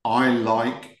 I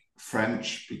like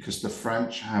French because the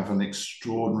French have an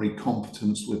extraordinary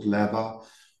competence with leather.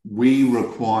 We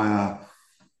require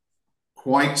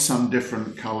quite some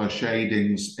different color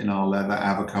shadings in our leather: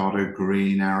 avocado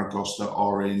green, Aragosta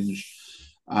orange,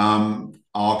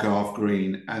 Argave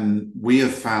green. And we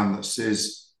have found that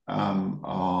SIS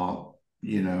are,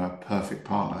 a perfect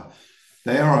partner.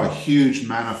 They are a huge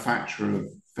manufacturer of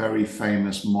very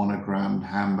famous monogrammed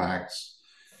handbags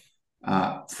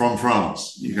from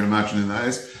France. You can imagine who that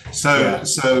is. So, Yeah.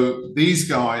 so these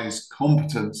guys'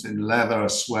 competence in leather,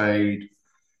 suede,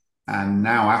 and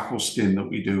now apple skin that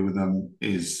we do with them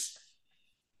is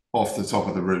off the top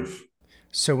of the roof.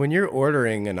 So when you're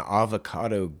ordering an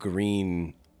avocado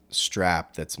green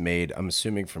strap that's made, I'm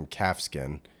assuming from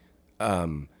calfskin,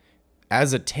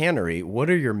 as a tannery, what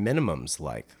are your minimums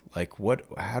like? Like what?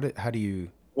 How do you?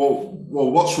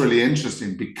 What's really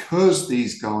interesting, because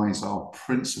these guys are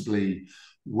principally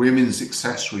women's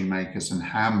accessory makers and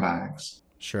handbags,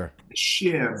 Sure. the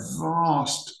sheer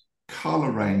vast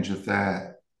color range of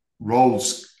their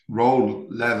rolled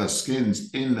leather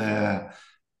skins in their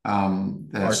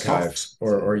Archive stocks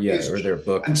or yeah, or is, their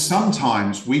book. and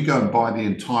sometimes we go and buy the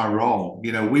entire roll.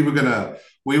 We were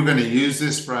gonna use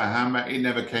this for our handbag. It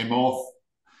never came off.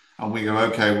 And we go,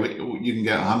 okay, you can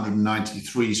get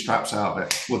 193 straps out of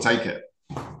it. We'll take it.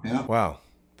 Yeah. Wow.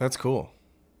 That's cool.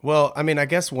 Well, I mean, I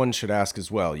guess one should ask as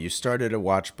well. You started a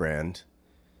watch brand.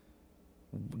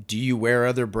 Do you wear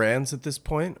other brands at this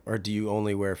point, or do you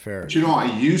only wear But you Ferris? know what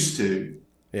I used to?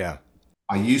 Yeah.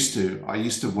 I used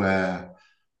to wear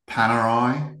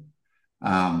Panerai,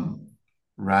 um,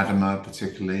 Radima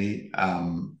particularly.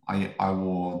 I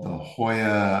wore the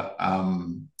Hoya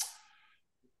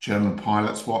German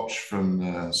pilot's watch from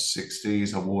the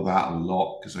 60s. I wore that a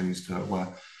lot because I used to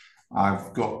wear.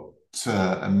 I've got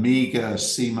Amiga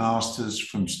Seamasters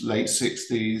from late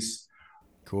 60s.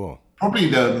 Cool. Probably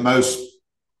the most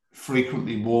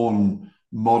frequently worn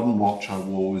modern watch I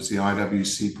wore was the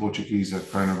IWC Portuguesa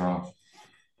chronograph.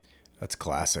 That's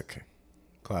classic.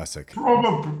 Classic.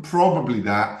 Probably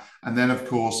that. And then, of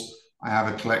course, I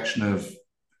have a collection of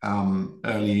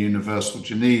early Universal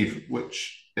Geneve,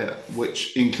 which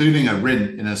including a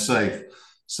rin in a safe.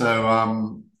 So,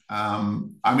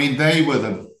 I mean, they were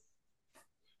the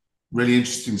really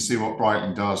interesting to see what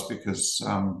Breitling does because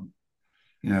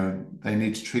they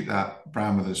need to treat that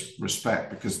brand with respect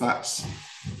because I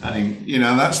mean,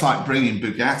 that's like bringing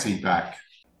Bugatti back.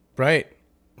 Right.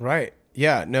 Right.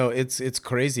 Yeah, no, it's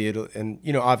crazy. And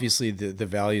obviously the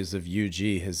values of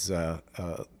UG has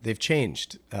they've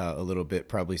changed a little bit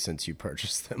probably since you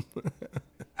purchased them.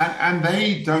 And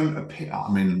they don't appear,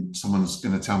 I mean, someone's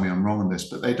going to tell me I'm wrong on this,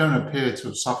 but they don't appear to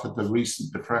have suffered the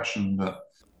recent depression that,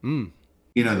 Mm.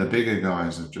 the bigger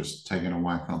guys have just taken a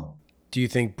whack on. Do you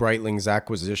think Breitling's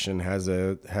acquisition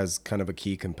has kind of a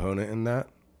key component in that?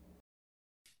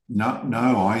 No,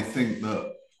 no, I think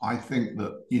that,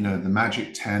 the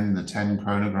Magic 10, the 10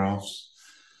 chronographs.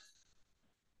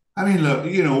 I mean, look,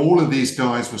 all of these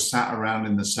guys were sat around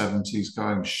in the 70s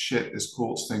going, shit, this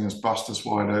quartz thing has bust us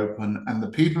wide open. And the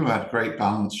people who had great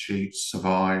balance sheets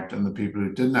survived, and the people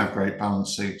who didn't have great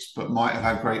balance sheets but might have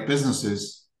had great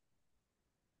businesses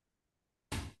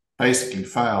basically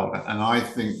failed. And I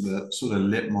think that sort of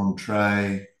Lip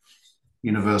Montre,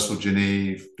 Universal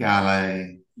Geneve,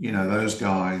 Gallet, those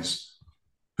guys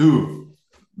who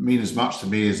mean as much to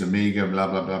me as Amiga, blah,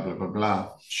 blah, blah, blah, blah, blah.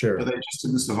 But Sure. they just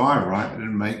didn't survive, right? They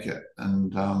didn't make it.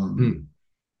 And Hmm.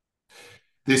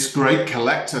 this great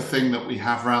collector thing that we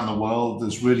have around the world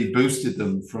has really boosted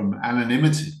them from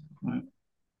anonymity, right?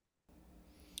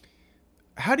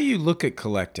 How do you look at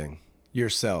collecting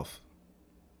yourself?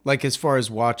 Like as far as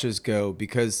watches go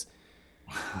because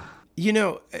you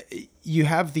know, you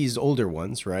have these older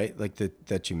ones, right? Like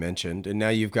that you mentioned, and now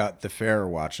you've got the fairer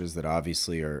watches that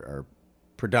obviously are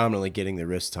predominantly getting the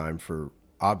wrist time for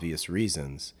obvious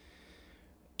reasons.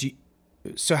 Do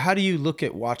so how do you look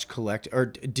at watch collect or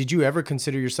did you ever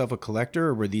consider yourself a collector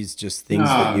or were these just things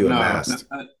that No, you no, no. amassed?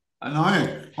 And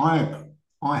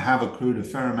I have accrued a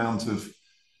fair amount of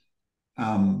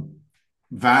um,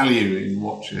 value in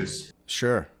watches.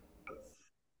 Sure.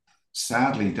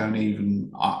 Sadly,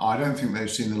 I don't think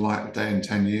they've seen the light of day in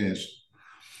 10 years.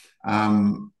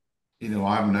 Um,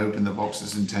 I haven't opened the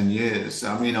boxes in 10 years.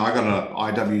 I mean, I got an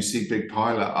IWC Big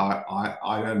Pilot.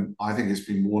 I think it's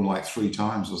been worn like three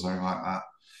times or something like that.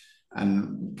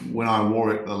 And when I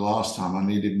wore it the last time, I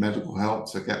needed medical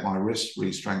help to get my wrist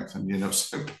re-strengthened,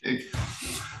 so big.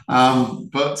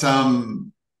 But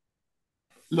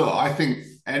look, I think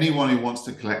anyone who wants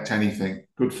to collect anything,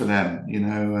 good for them,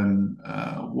 and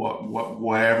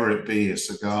whatever it be, a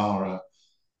cigar,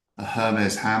 a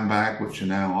Hermes handbag, which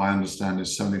now I understand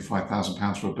is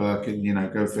 £75,000 for a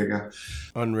Birkin, go figure.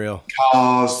 Unreal.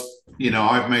 Cars,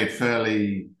 I've made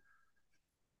fairly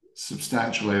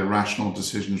substantially irrational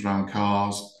decisions around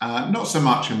cars. Not so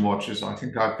much in watches. I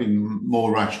think I've been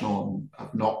more rational and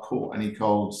have not caught any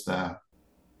colds there.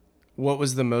 What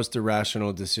was the most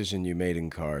irrational decision you made in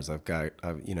cars? I'm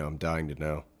dying to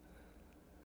know.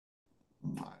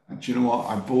 Do you know what?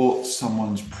 I bought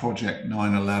someone's Project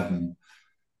 911,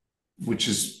 which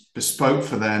is bespoke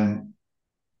for them,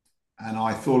 and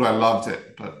I thought I loved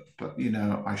it, but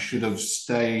I should have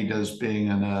stayed as being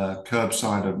a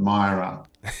curbside admirer.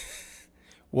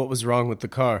 What was wrong with the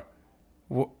car?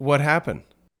 What happened?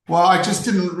 Well, I just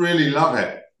didn't really love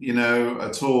it,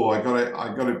 at all. I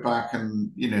got it back,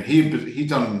 and he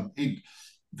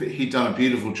he'd done a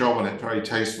beautiful job on it, very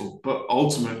tasteful. But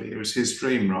ultimately, it was his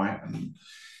dream, right? And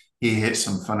he hit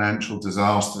some financial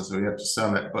disaster, so he had to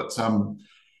sell it. But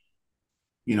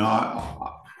you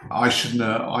know, I shouldn't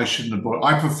have bought.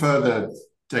 I prefer the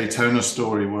Daytona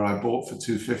story where I bought for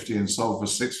 250 and sold for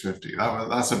 650.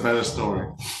 That's a better story.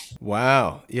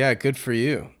 Wow. Yeah, good for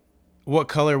you. What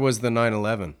color was the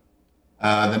 911?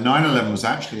 The 911 was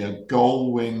actually a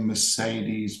Goldwing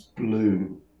Mercedes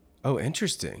blue. Oh,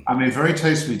 interesting. I mean, very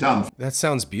tastefully done. That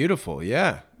sounds beautiful.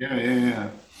 Yeah. Yeah, yeah, yeah.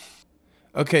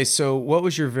 Okay, so what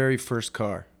was your very first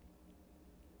car?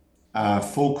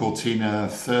 Full Cortina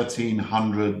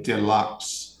 1300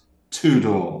 Deluxe two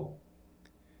door,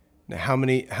 Now, how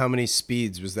many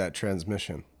speeds was that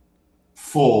transmission?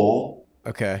 four,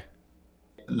 Okay.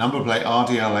 number plate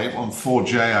RDL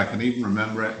 814J. I can even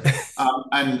remember it.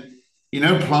 And you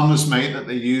know, plumber's mate that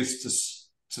they use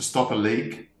to stop a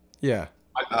leak. Yeah.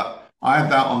 I had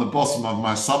that on the bottom of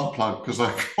my sump plug because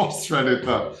I cross-threaded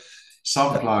the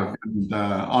sump plug, and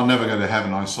I'll never go to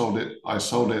heaven. I sold it. I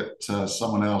sold it to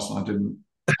someone else, and I didn't.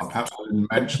 Perhaps I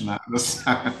didn't mention that in the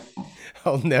sound.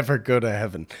 I'll never go to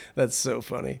heaven. That's so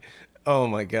funny. Oh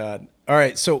my God. All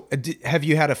right. So, have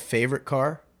you had a favorite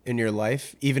car in your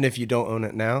life, even if you don't own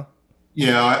it now?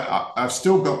 Yeah, I've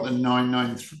still got the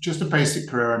 993, just a basic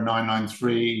Carrera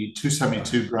 993,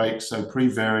 272 brakes, so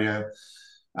pre-Vario.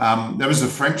 There was a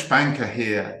French banker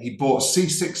here. He bought a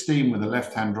C16 with a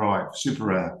left-hand drive, super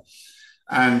rare,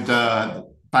 and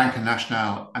Banque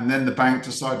Nationale. And then the bank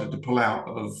decided to pull out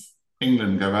of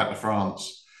England, go back to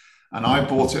France. And I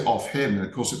bought it off him. And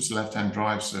of course, it was a left-hand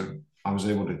drive, so I was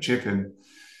able to chip in.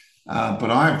 But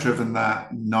I've driven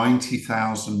that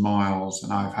 90,000 miles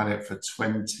and I've had it for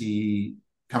 20,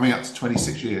 coming up to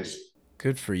 26 years.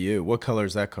 Good for you. What color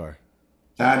is that car?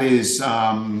 That is,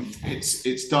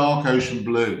 it's dark ocean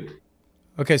blue.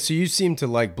 Okay, so you seem to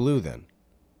like blue then.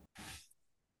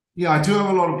 Yeah, I do have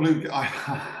a lot of blue.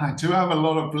 I do have a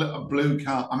lot of blue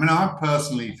car. I mean, I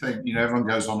personally think, you know, everyone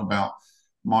goes on about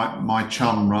my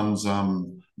chum runs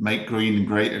Make Green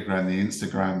Great Again, the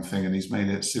Instagram thing, and he's made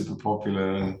it super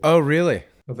popular. And Oh, really?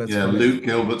 Oh, that's yeah, funny. Luke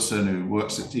Gilbertson, who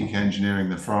works at DK Engineering,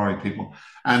 the Ferrari people,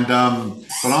 and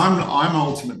but I'm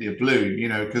ultimately a blue, you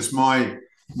know, because my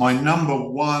number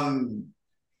one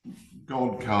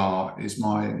god car is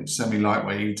my semi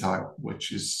lightweight E Type,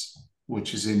 which is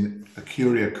in a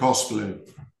Curia Cos blue.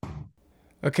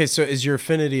 Okay, so is your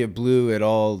affinity of blue at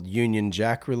all Union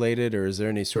Jack related, or is there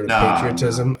any sort of No,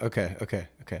 patriotism? no, Okay, okay,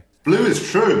 okay. blue is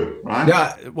true, right?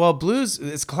 Yeah, well, blues,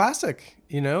 it's classic.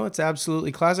 It's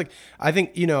absolutely classic. I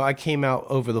think, I came out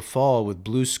over the fall with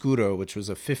Blue Scuro, which was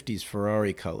a 50s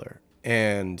Ferrari color.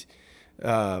 And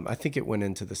I think it went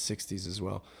into the 60s as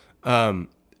well. Um,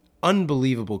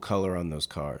 Unbelievable color on those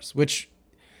cars, which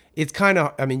it's kind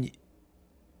of, I mean,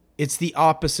 it's the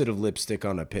opposite of lipstick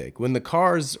on a pig. When the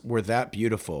cars were that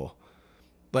beautiful,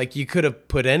 like you could have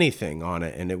put anything on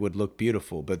it and it would look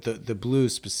beautiful. But the blue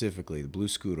specifically, the Blue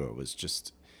Scooter was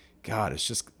just, God, it's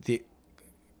just the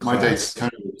My class.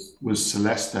 Daytona was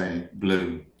Celeste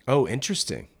blue, Oh,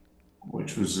 interesting.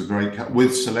 which was a great car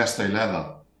with Celeste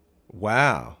leather.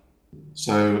 Wow.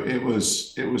 So it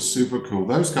was super cool.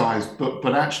 Those guys,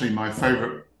 but actually my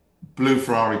favorite blue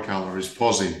Ferrari color is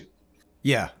Pozzi.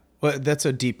 Yeah. Well, that's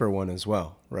a deeper one as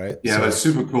well, right? Yeah, that's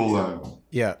So, super cool though.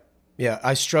 yeah. Yeah.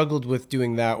 I struggled with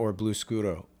doing that or Blue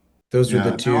Scooter. Those were the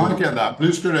Yeah, no, I two. get that. Blue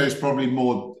Scudetto is probably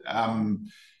more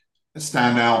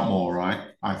stand out more, right?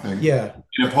 I think Yeah.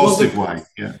 in a Well, positive way.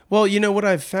 Yeah, well, what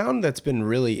I've found that's been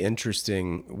really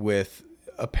interesting with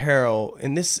apparel,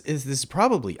 and this is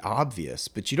probably obvious,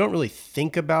 but you don't really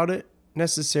think about it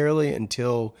necessarily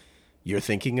until you're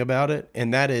thinking about it,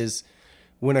 and that is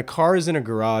when a car is in a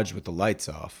garage with the lights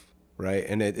off, right?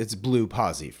 And it's blue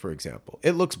posi, for example.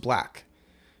 It looks black,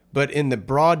 but in the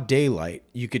broad daylight,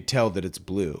 you could tell that it's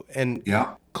blue. And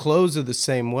yeah. clothes are the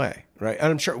same way, right? And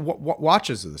I'm sure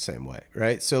watches are the same way,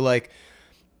 right? So like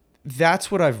that's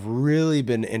what I've really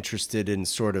been interested in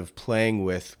sort of playing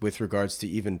with regards to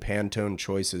even Pantone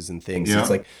choices and things. It's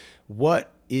Yeah. like,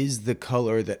 what is the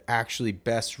color that actually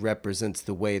best represents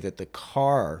the way that the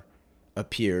car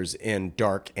appears in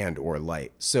dark and or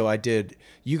light? So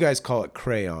you guys call it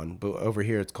crayon, but over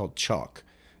here it's called chalk,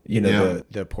 Yeah,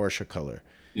 the Porsche color.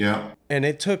 yeah, And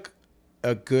it took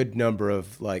a good number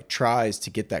of like tries to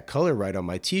get that color right on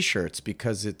my t-shirts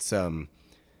because of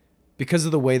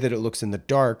the way that it looks in the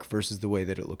dark versus the way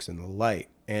that it looks in the light.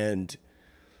 And,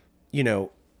 you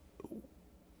know,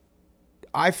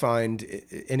 I find,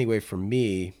 anyway, for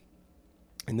me,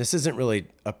 and this isn't really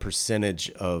a percentage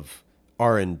of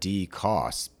R&D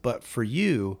costs, but for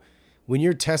you, when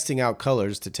you're testing out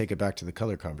colors, to take it back to the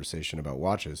color conversation about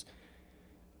watches,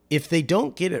 If they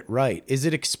don't get it right, is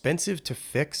it expensive to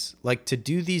fix? Like to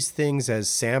do these things as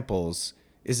samples,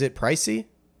 is it pricey?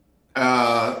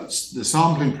 The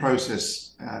sampling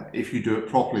process, if you do it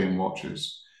properly in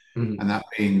watches, Mhm. and that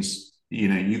means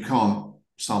you can't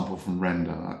sample from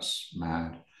render. That's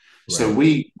mad. So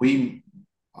Right.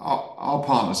 our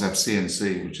partners have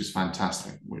CNC, which is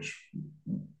fantastic, which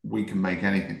we can make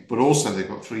anything. But also they've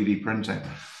got 3D printing,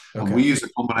 and we Okay. use a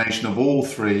combination of all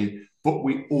three. But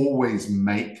we always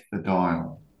make the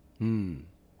dial. Hmm.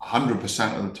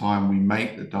 100% of the time we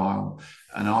make the dial,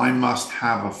 and I must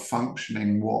have a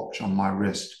functioning watch on my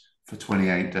wrist for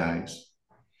 28 days.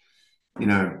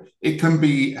 It can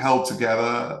be held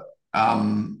together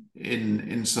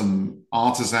in some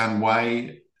artisan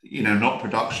way, not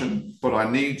production, but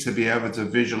I need to be able to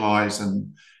visualize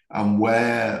and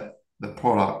wear the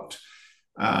product.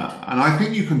 And I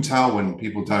think you can tell when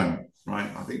people don't,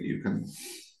 right? I think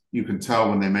you can tell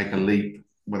when they make a leap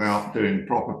without doing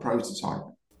proper prototype.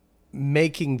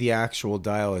 Making the actual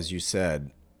dial, as you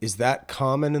said, is that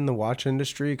common in the watch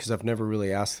industry? Because I've never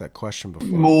really asked that question before.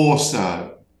 More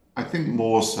so. I think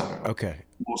more so. Okay.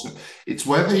 More so. It's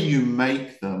whether you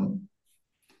make them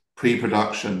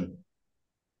pre-production,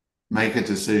 make a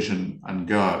decision and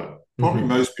go. Probably Hmm.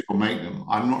 most people make them.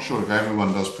 I'm not sure if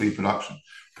everyone does pre-production.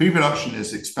 Pre-production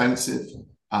is expensive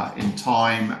in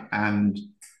time, and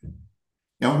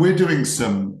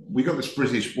we got this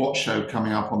British watch show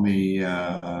coming up on the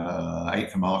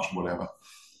 8th of March or whatever,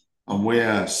 and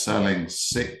we're selling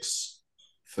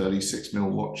 36 mil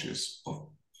watches of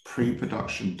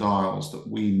pre-production dials that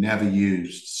we never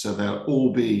used. So they'll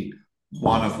all be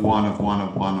one of one of one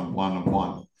of one of one of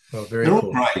one. Oh, very They're all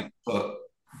cool. great, but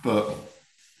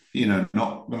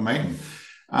not going to make them.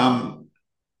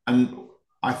 And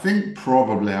I think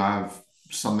probably I have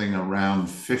something around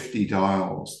 50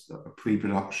 dials that are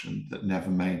pre-production that never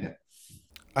made it.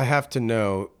 I have to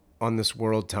know on this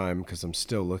world time because I'm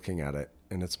still looking at it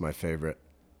and it's my favorite.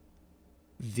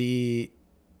 The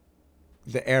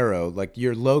the arrow, like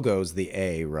your logo's the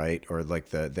A, right? Or like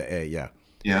the A, yeah.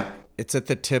 Yeah, It's at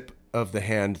the tip of the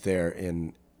hand there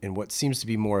in what seems to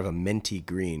be more of a minty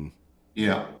green.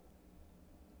 yeah.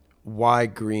 Why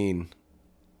green?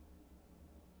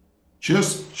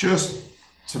 Just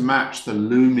to match the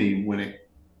Lumi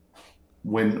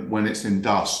when it's in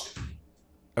dusk.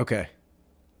 Okay.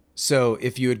 So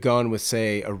if you had gone with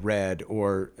say a red,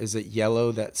 or is it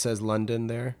yellow that says London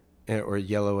there? Or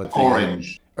yellow at the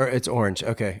Orange. or it's orange.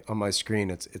 Okay, on my screen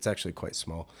it's actually quite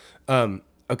small.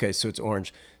 Okay, so it's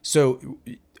orange. So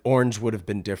orange would have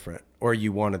been different, or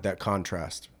you wanted that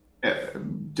contrast.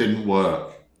 Didn't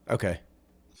work. Okay,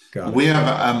 got it. We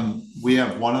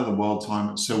have one of the world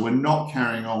timers, so we're not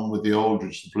carrying on with the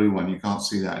Aldrich, the blue one. You can't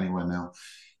see that anywhere now.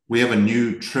 We have a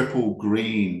new triple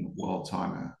green world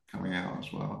timer coming out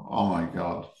as well. Oh my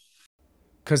god!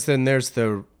 Because then there's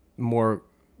the more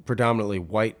predominantly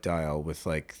white dial with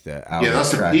like the Yeah, outer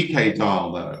that's a track. PK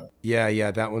dial though. Yeah,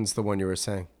 yeah, that one's the one you were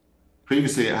saying.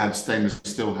 Previously, it had stainless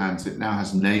steel hands. It now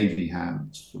has navy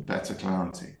hands for better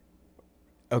clarity.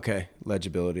 Okay,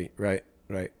 legibility. Right,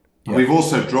 right. And Yep. we've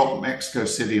also dropped Mexico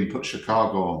City and put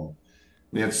Chicago on.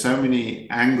 We had so many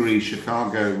angry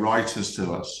Chicago writers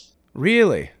to us.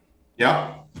 Really?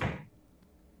 Yep.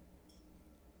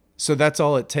 So that's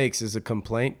all it takes is a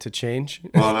complaint to change?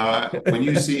 Well, when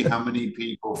you see how many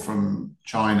people from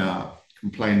China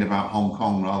complained about Hong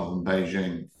Kong rather than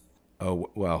Beijing,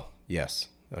 Oh, well, yes,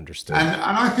 and understood.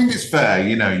 I think it's fair,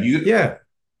 you Yeah.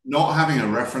 not having a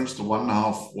reference to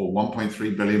 1.5 or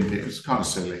 1.3 billion people is kind of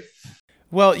silly.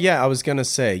 Well, yeah, I was going to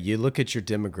say, you look at your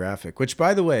demographic, which,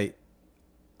 by the way,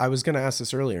 I was going to ask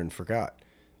this earlier and forgot.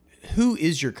 Who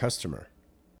is your customer?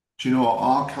 Do you know what?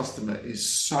 Our customer is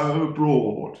so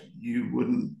broad,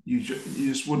 you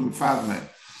just wouldn't fathom it.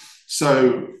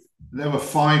 So there were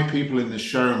 5 people in the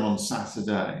showroom on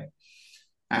Saturday,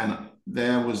 and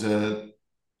there was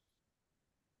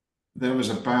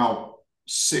about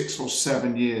 6 or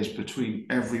 7 years between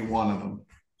every one of them.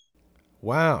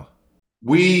 Wow.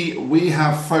 We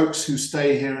have folks who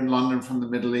stay here in London from the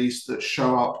Middle East that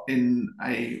show up in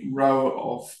a row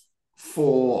of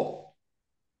 4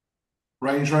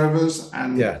 Range Rovers,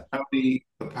 and Yeah, only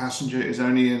the passenger is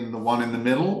only in the one in the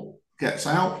middle, gets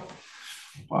out,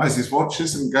 buys his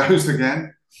watches, and goes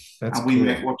again. that's And we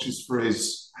make cool. watches for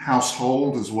his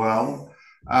household as well.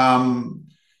 Um,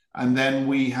 and then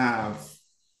we have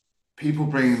people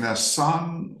bringing their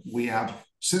son.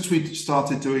 Since we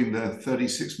started doing the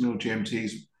 36 mil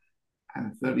GMTs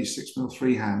and 36 mil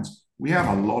three hands, we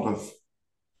have a lot of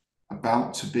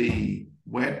about to be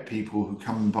wed people who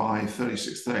come and buy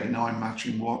 36, 39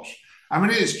 matching watch. I mean,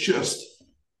 it's just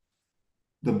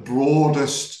the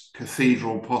broadest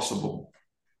cathedral possible.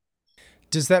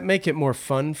 Does that make it more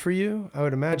fun for you? I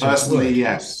would imagine it Personally, would.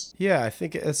 yes. Yeah, I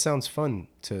think it sounds fun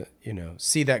to,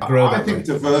 see that grow I that think way.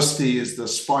 diversity is the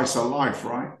spice of life,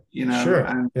 right? Sure.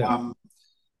 And Yeah.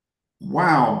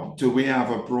 wow, do we have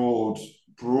a broad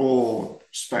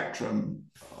spectrum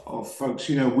of folks?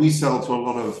 We sell to a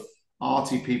lot of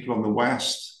arty people on the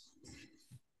West.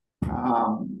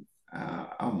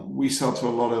 We sell to a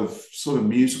lot of sort of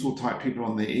musical type people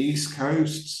on the East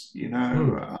Coast,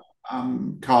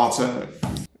 Hmm. Carter,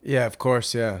 Yeah, of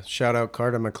course. Yeah. Shout out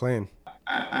Carter McLean.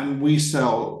 and we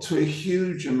sell to a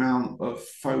huge amount of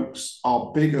folks.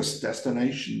 Our biggest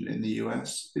destination in the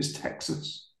US is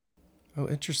Texas. Oh,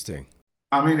 interesting.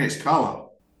 I mean, it's color.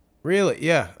 Really?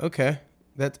 Yeah. Okay.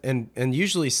 That and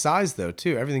usually size though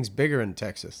too. Everything's bigger in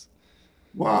Texas.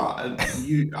 Well,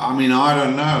 I mean, I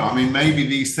don't know. I mean, maybe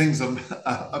these things are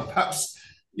perhaps,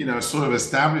 sort of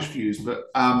established views, but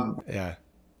Yeah.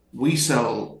 we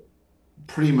sell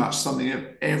pretty much something of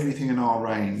everything in our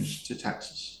range to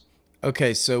Texas.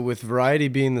 Okay, so with variety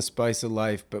being the spice of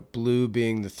life, but blue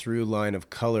being the through line of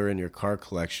color in your car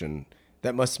collection,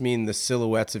 that must mean the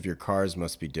silhouettes of your cars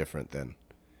must be different then.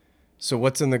 So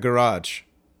what's in the garage?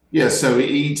 Yeah, so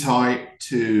E-Type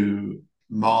to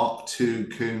Mark II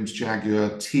Coombs Jaguar,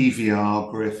 TVR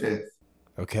Griffith,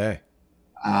 Okay.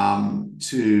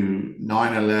 to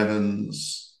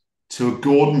 911s, to a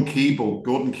Gordon Keeble.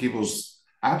 Gordon Keeble's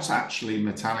that's actually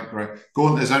metallic gray.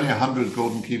 Gordon, there's only 100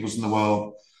 Gordon Keebles in the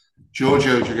world.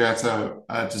 Giorgio Gigetto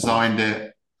designed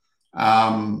it.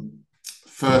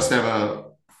 First ever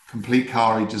complete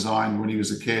car he designed when he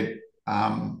was a kid.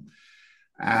 And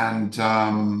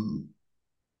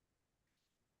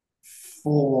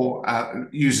for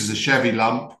uses a Chevy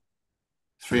lump,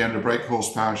 300 brake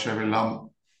horsepower Chevy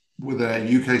lump with a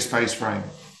UK space frame.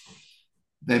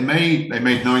 They made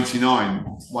 99.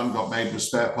 One got made with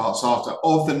spare parts after.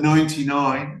 Of the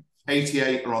 99,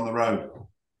 88 are on the road.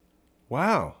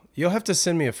 Wow. You'll have to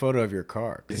send me a photo of your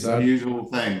car It's because an unusual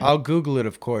thing. I'll Google it,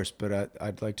 of course, but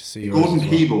I'd like to see yours Gordon as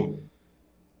well. Keeble,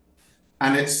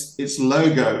 and its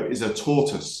logo is a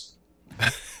tortoise.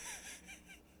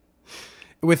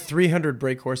 With 300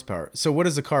 brake horsepower. So what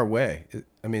does the car weigh?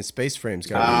 I mean, space frame's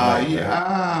got to be light, right?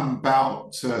 Yeah,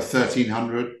 about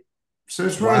 1,300. So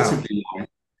it's Wow. relatively light.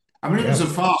 I mean, it was Yeah. a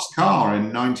fast car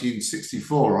in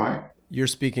 1964, right? You're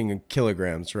speaking in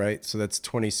kilograms, right? So that's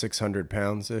 2,600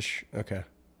 pounds ish. Okay.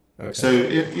 Okay. So,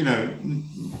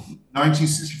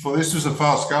 1964, this was a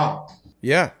fast car.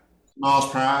 Yeah. Miles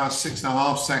per hour,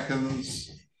 6.5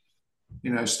 seconds,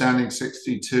 standing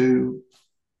 62.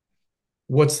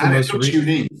 What's the And it most looks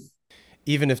unique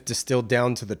even if distilled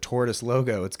down to the tortoise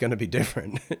logo, it's going to be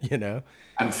different, you know?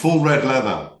 and full red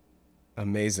leather.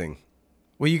 Amazing.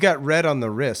 Well, you got red on the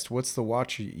wrist. What's the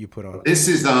watch you put on? This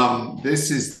is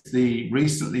the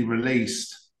recently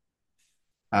released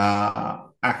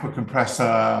aqua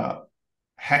compressor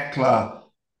Heckler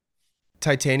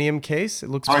Titanium case? It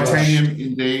looks titanium,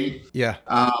 indeed. Yeah.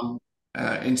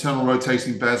 Internal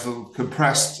rotating bezel,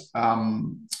 compressed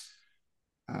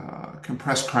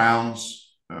crowns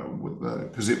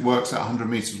because it works at 100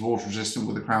 meters water resistant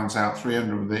with the crowns out,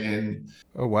 300 with it in.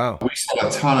 Oh, wow. We sell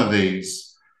a ton of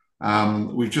these.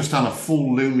 We've just done a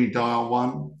full Lumi dial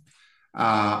one,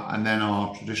 and then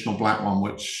our traditional black one,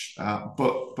 which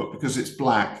but because it's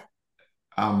black,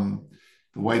 the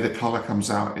way the color comes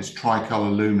out is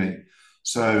tricolor Lumi.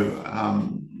 So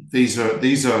these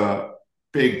are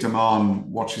big demand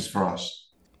watches for us.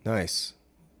 Nice.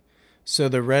 So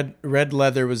the red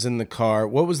leather was in the car.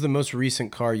 What was the most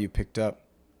recent car you picked up?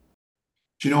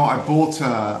 Do you know what? I bought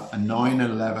a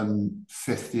 911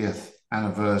 50th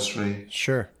anniversary.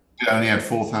 Sure. It only had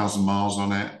 4,000 miles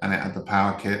on it, and it had the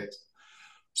power kit.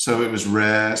 So it was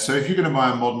rare. So if you're going to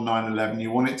buy a modern 911, you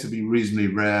want it to be reasonably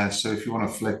rare. So if you want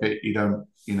to flip it, you don't,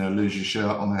 lose your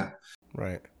shirt on it.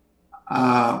 Right.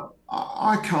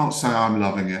 I can't say I'm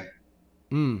loving it.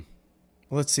 Mm.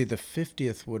 Well, let's see. The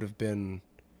 50th would have been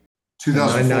a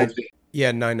 99. 2014.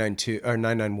 Yeah, 992 or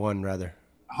 991 rather.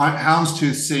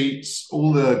 Houndstooth seats,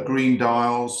 all the green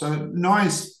dials, so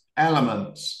nice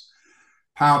elements.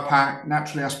 Power pack,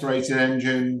 naturally aspirated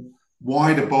engine,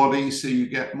 wider body, so you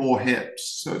get more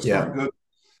hips. So it's Yeah. quite good.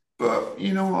 But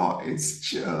you know what? It's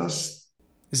just,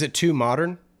 Is it too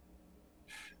modern?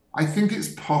 I think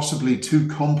it's possibly too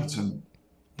competent.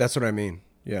 That's what I mean.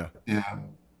 Yeah. Yeah.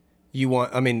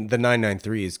 I mean, the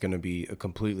 993 is going to be a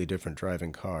completely different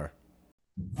driving car.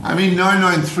 I mean,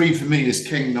 993 for me is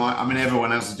king nine. I mean,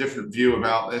 everyone has a different view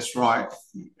about this, right?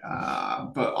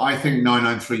 But I think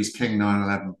 993 is king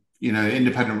 911.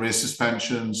 Independent rear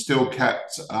suspension, still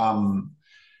kept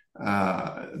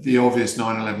the obvious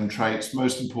 911 traits.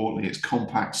 Most importantly, it's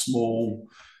compact, small.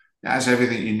 It has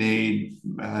everything you need.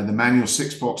 The manual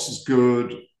six box is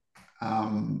good,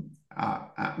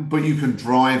 but you can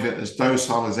drive it as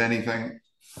docile as anything.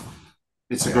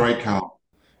 It's a Yeah. great car.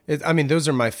 I mean, those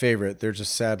are my favorite. They're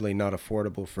just sadly not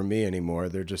affordable for me anymore.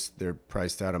 They're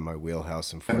priced out of my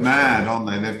wheelhouse, They're mad, unfortunately.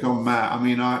 aren't they? They've gone mad. I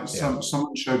mean, Yeah.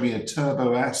 someone showed me a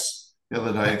Turbo S the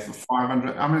other day for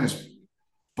 500. I mean, it's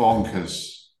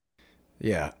bonkers.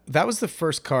 Yeah. That was the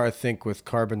first car I think with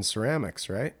carbon ceramics,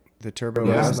 right? The Turbo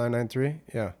Yeah. S993.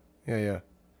 Yeah. Yeah, yeah.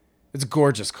 It's a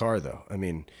gorgeous car though. I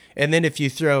mean, and then if you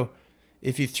threw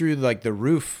like the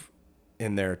roof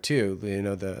in there too,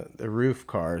 the roof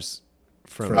cars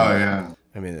Oh from yeah.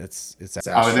 I mean, it's I mean,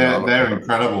 they're astronomical.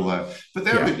 incredible though. But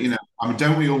they're a Yeah. bit, I mean,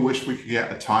 don't we all wish we could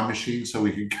get a time machine so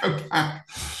we could go back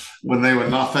when they were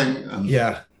nothing? And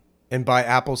Yeah. And buy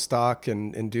Apple stock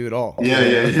and do it all. yeah,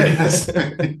 You yeah, know? yes.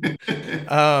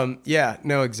 Yeah,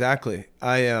 no, exactly.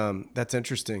 That's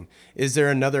interesting. Is there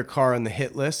another car on the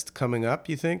hit list coming up,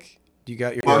 you think? Do you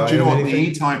got your Well, do eye you know on what? The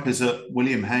anything? E-Type is at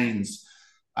William Haynes.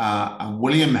 And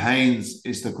William Haynes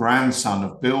is the grandson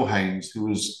of Bill Haynes, who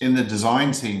was in the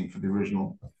design team for the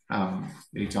original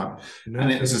E-Type. No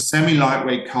And it's a kidding.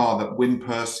 semi-lightweight car that Win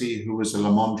Percy, who was a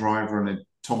Le Mans driver and a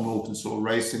Tom Wilkins sort of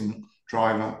racing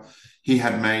driver, he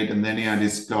had made. And then he had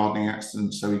his gardening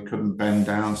accident, so he couldn't bend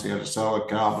down, so he had to sell the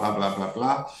car, blah, blah, blah,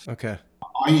 blah. Okay.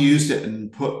 I used it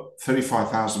and put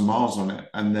 35,000 miles on it.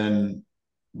 And then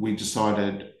we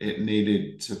decided it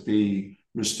needed to be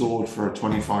restored for a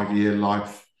 25-year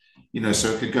life,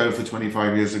 so it could go for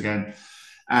 25 years again.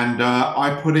 And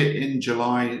I put it in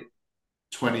July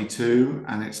 22,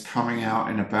 and it's coming out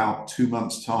in about 2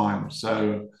 months' time.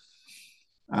 So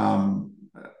um,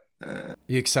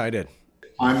 You excited?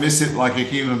 I miss it like a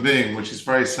human being, which is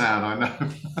very sad, I know.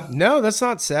 No, that's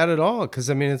not sad at all. Because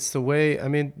I mean, it's the way. I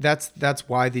mean, that's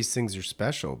why these things are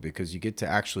special because you get to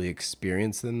actually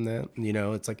experience them. That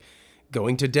it's like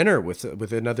going to dinner with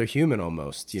another human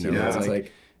almost. It's Yeah.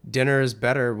 like dinner is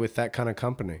better with that kind of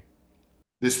company.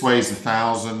 This weighs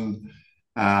 1,000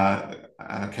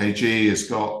 kg. It's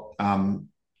got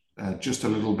just a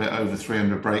little bit over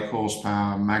 300 brake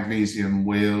horsepower, magnesium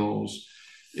wheels.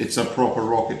 It's a proper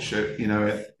rocket ship,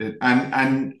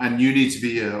 and you need to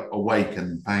be awake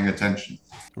and paying attention.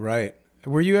 Right.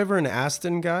 Were you ever an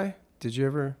Aston guy? Did you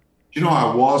ever? You know,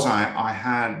 I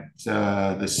had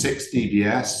the 6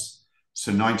 DBS,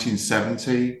 so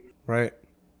 1970. Right.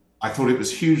 I thought it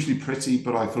was hugely pretty,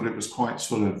 but I thought it was quite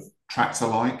sort of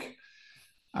tractor-like.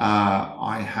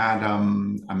 I had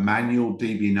a manual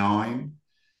DB9.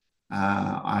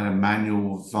 I had a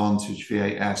manual Vantage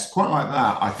V8S, quite like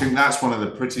that. I think that's one of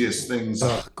the prettiest things.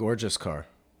 Ugh, gorgeous car.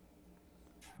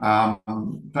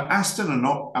 But Aston are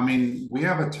not, I mean, we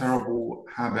have a terrible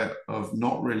habit of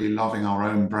not really loving our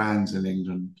own brands in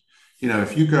England.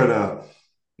 If you go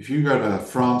to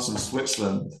France and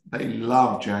Switzerland, they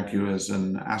love Jaguars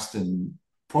and Aston.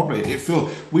 Probably it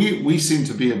feels we seem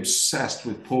to be obsessed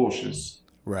with Porsches.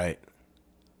 Right.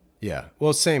 Yeah.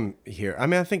 Well, same here. I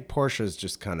mean, I think Porsche is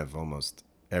just kind of almost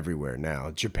everywhere now.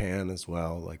 Japan as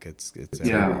well. Like it's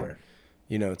Yeah. everywhere.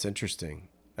 It's interesting.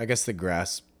 I guess the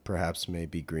grass perhaps may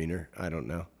be greener. I don't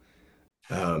know.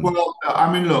 Well,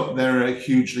 I mean, look, they're a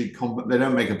they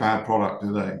don't make a bad product,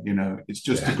 do they? It's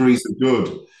just Yeah. degrees of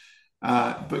good.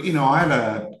 But I had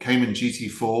a Cayman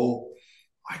GT4.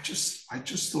 I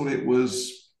just thought it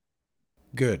was,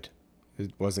 Good.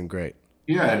 It wasn't great.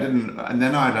 yeah, it didn't. And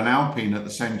then I had an Alpine at the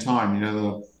same time.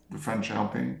 The French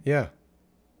Alpine. Yeah.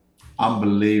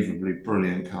 Unbelievably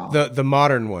brilliant car. The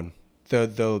modern one.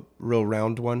 The real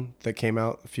round one that came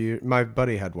out a few. My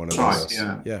buddy had one of That's right. those.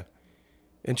 Yeah. Yeah.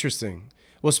 Interesting.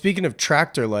 Well, speaking of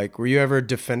tractor, like, were you ever a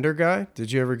Defender guy?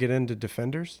 Did you ever get into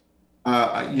Defenders?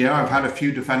 Yeah, I've had a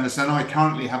few Defenders, and I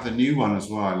currently have the new one as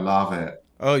well. I love it.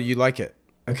 Oh, you like it?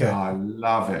 Okay. I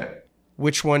love it.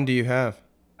 Which one do you have?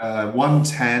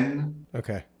 110,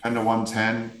 Okay. Defender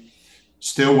 110,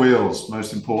 steel wheels.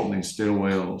 Most importantly, steel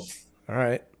wheels. All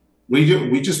right.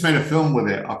 We just made a film with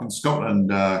it up in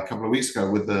Scotland a couple of weeks ago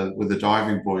with the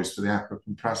diving boys for the aqua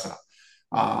compressor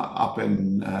up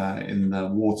in the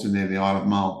water near the Isle of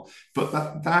Mull.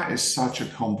 But that is such a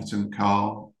competent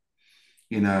car.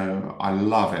 I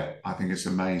love it. I think it's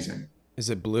amazing. Is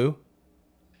it blue?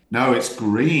 No, it's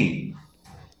green.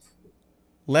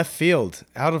 Left field,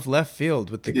 out of left field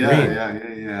with the Yeah, green. yeah,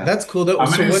 yeah, yeah. That's cool. Though. I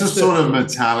So mean, it's a what's sort the? of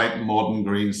metallic modern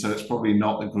green, so it's probably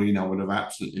not the green I would have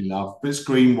absolutely loved. But it's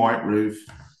green, white roof,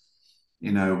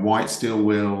 white steel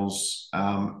wheels.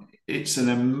 It's an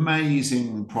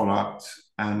amazing product,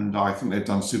 and I think they've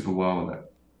done super well with it.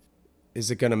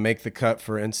 Is it going to make the cut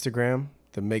for Instagram?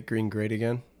 The Make Green Great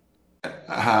Again? Do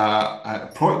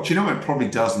you know it probably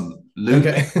doesn't?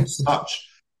 Okay.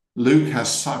 Luke has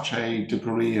such a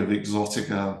degree of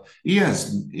exotica. He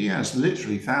has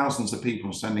literally thousands of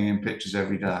people sending him pictures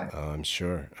every day. Oh, I'm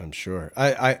sure. I'm sure.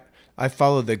 I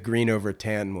follow the green over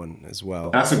tan one as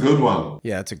well. That's a good one.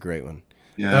 Yeah, it's a great one.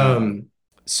 Yeah. Um,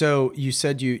 so you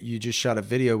said you just shot a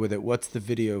video with it. What's the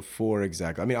video for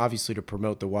exactly? I mean, obviously to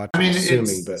promote the watch, I I'm mean,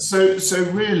 assuming, it's but so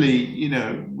really,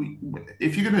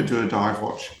 if you're going to do a dive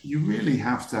watch, you really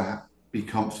have to be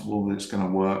comfortable that it's going to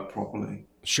work properly.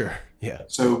 sure. Yeah.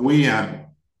 So we had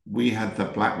the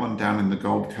black one down in the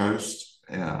Gold Coast,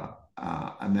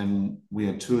 and then we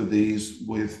had two of these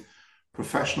with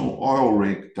professional oil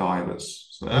rig divers.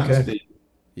 So that's Okay. deep.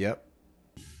 Yep.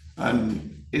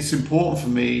 And it's important for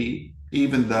me,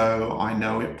 even though I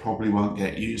know it probably won't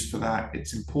get used for that,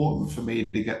 it's important for me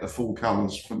to get the full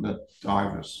colors from the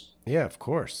divers. Yeah, of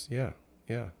course. Yeah.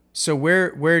 Yeah. So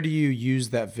where do you use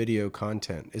that video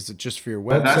content? Is it just for your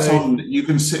That's website? on. You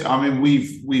can see. I mean,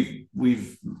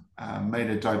 we've made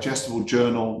a digestible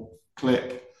journal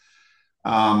clip,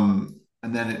 and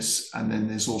then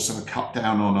there's also a cut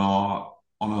down on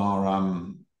our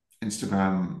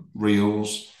Instagram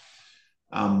reels.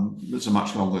 There's a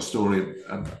much longer story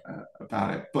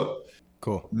about it, but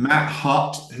Cool. Matt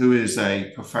Hutt, who is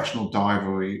a professional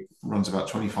diver, he runs about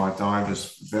 25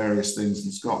 divers, various things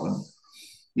in Scotland.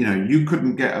 You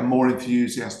couldn't get a more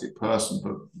enthusiastic person,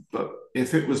 but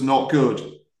if it was not good,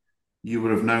 you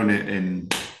would have known it in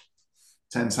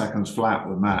 10 seconds flat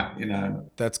with Matt,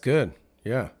 That's good.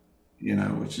 Yeah.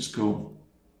 which is cool.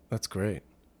 That's great.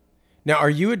 Now, are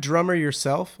you a drummer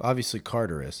yourself? Obviously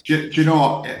Carter is. Do you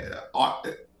know what?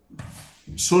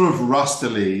 Sort of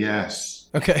rustily, yes.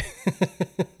 Okay.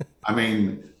 I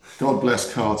mean, God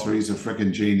bless Carter. He's a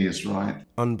freaking genius, right?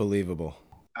 Unbelievable.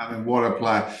 I mean, what a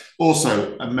player.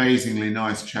 Also, amazingly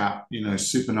nice chap,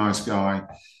 super nice guy.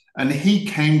 And he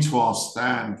came to our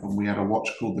stand when we had a watch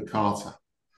called the Carter,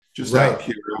 just out of Right.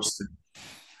 curiosity.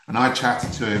 And I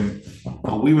chatted to him,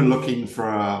 and we were looking for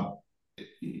a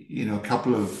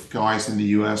couple of guys in the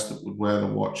US that would wear the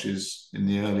watches in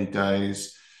the early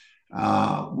days.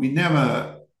 We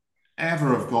never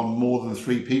ever have gone more than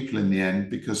three people in the end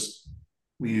because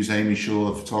we use Amy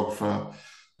Shaw, the photographer,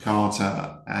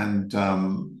 Carter, and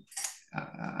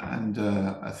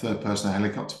a third person, a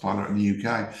helicopter pilot in the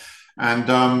UK. And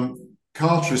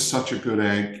Carter is such a good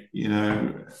egg.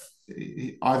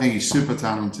 I think he's super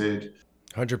talented,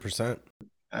 100%.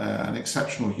 an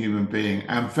exceptional human being,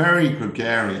 and very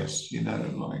gregarious.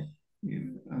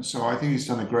 And so I think he's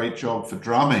done a great job for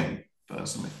drumming,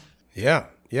 personally. Yeah.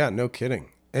 Yeah, no kidding.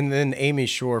 And then Amy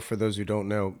Shore, for those who don't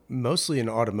know, mostly an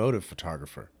automotive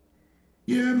photographer.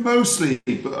 Yeah, mostly,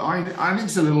 but I think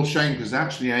it's a little shame because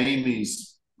actually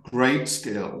Amy's great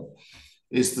skill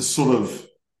is the sort of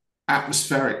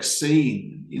atmospheric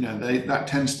scene. That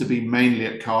tends to be mainly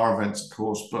at car events, of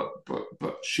course,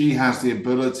 but she has the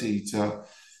ability to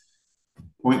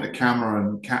point the camera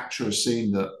and capture a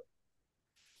scene that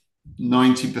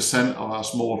 90% of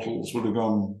us mortals would have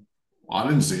gone, I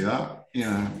didn't see that.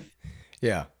 Yeah.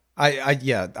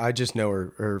 I just know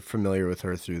her or familiar with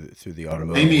her through the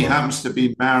automotive Amy world. happens to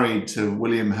be married to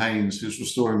William Haynes, who's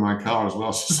restoring my car as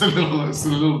well. So it's a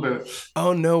little bit.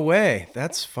 Oh, no way.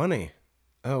 That's funny.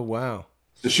 Oh, wow.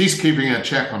 So she's keeping a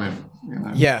check on him.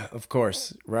 Yeah, of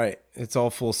course. Right. It's all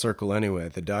full circle anyway.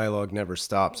 The dialogue never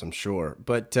stops, I'm sure.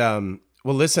 But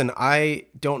well, listen, I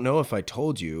don't know if I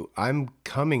told you, I'm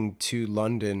coming to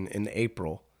London in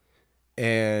April.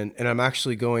 And I'm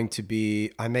actually going to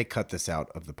be, I may cut this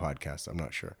out of the podcast, I'm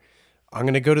not sure. I'm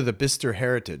going to go to the Bicester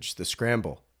Heritage, the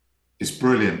Scramble. It's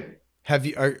brilliant.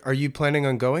 Are you planning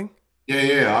on going? Yeah,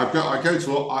 yeah.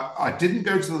 I didn't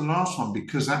go to the last one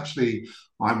because actually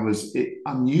it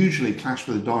unusually clashed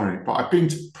with the diary, but I've been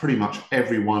to pretty much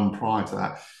every one prior to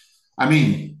that. I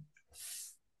mean,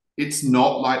 it's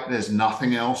not like there's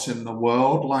nothing else in the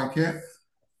world like it,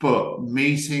 but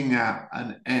meeting at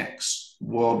an ex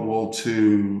World War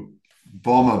II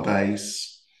bomber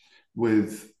base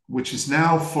which is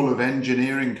now full of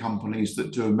engineering companies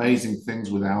that do amazing things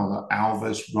with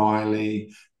Alvis,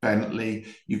 Riley, Bentley.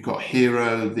 You've got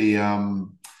Hero, the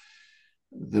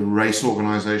race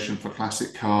organization for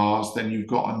classic cars. Then you've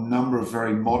got a number of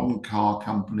very modern car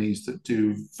companies that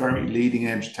do very leading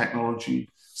edge technology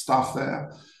stuff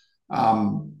there.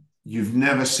 You've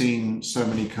never seen so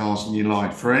many cars in your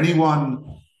life. For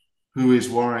anyone who is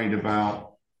worried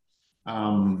about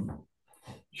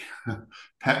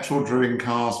petrol-driven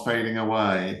cars fading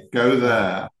away, go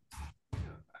there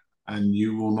and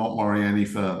you will not worry any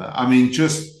further. I mean,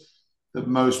 just the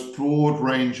most broad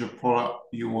range of product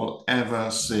you will ever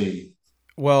see.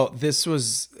 Well, this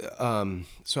was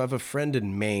so I have a friend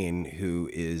in Maine who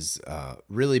is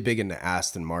really big into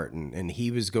Aston Martin, and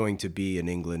he was going to be in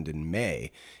England in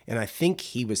May, and I think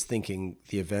he was thinking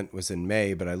the event was in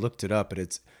May, but I looked it up, and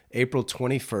it's April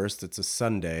 21st. It's a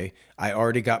Sunday. I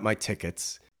already got my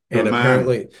tickets. And Good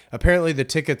man. apparently the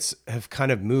tickets have kind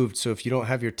of moved. So if you don't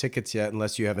have your tickets yet,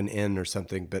 unless you have an in or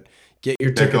something, but get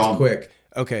your They're tickets gone. quick.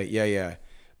 Okay, yeah, yeah.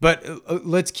 But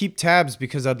let's keep tabs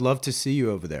because I'd love to see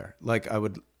you over there.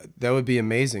 That would be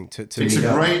amazing to It's meet a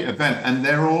up. great event, and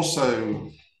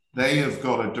they have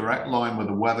got a direct line with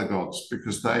the weather gods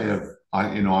because they have.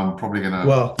 I'm probably gonna,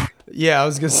 Well, yeah, I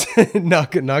was gonna say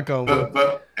knock on wood.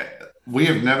 but we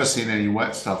have never seen any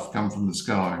wet stuff come from the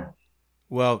sky.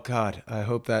 Well, God, I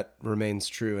hope that remains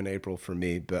true in April for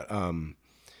me. But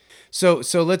so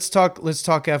let's talk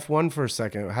F1 for a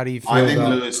second. How do you I feel think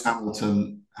about? Lewis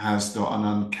Hamilton has got an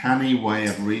uncanny way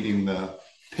of reading the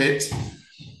pit,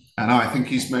 and I think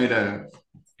he's made a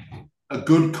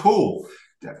good call.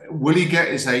 Will he get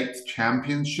his eighth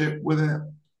championship with it?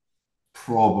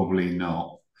 Probably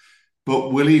not.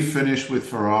 But will he finish with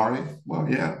Ferrari? Well,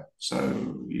 yeah.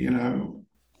 So,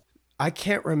 I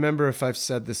can't remember if I've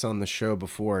said this on the show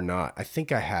before or not. I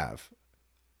think I have.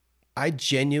 I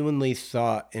genuinely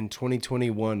thought in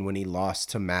 2021 when he lost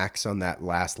to Max on that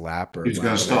last lap or he's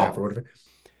going lap to and a half or stop.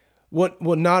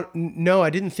 whatever. Not no, I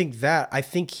didn't think that. I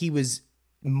think he was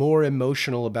more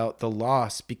emotional about the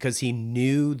loss because he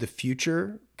knew the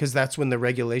future because that's when the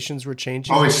regulations were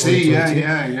changing Oh, I for see. Yeah, 2022.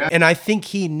 yeah, yeah. And I think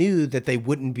he knew that they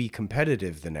wouldn't be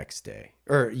competitive the next day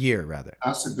or year rather.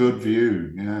 That's a good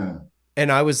view. Yeah.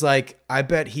 And I was like, I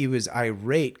bet he was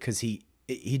irate because he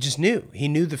just knew. He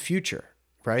knew the future,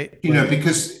 right?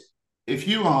 Because if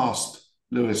you asked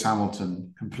Lewis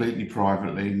Hamilton completely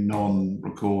privately, non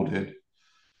recorded,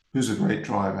 who's a great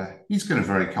driver, he's going to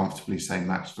very comfortably say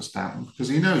Max Verstappen because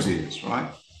he knows he is,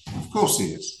 right? Of course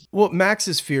he is. Well, Max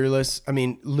is fearless. I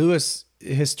mean, Lewis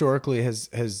historically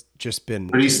has just been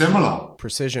Pretty similar.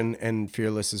 precision and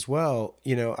fearless as well.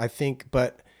 I think,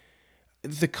 but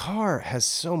the car has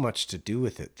so much to do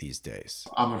with it these days.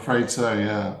 I'm afraid so,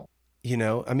 yeah.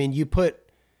 I mean,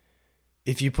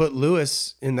 if you put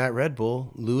Lewis in that Red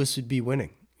Bull, Lewis would be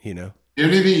winning. The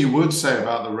only thing you would say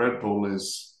about the Red Bull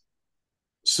is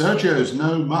Sergio's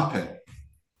no Muppet.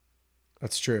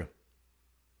 That's true.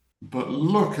 But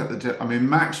look at I mean,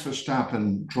 Max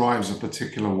Verstappen drives a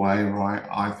particular way, right?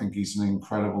 I think he's an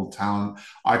incredible talent.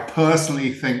 I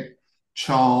personally think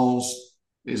Charles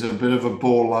is a bit of a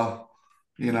baller,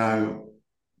 you know,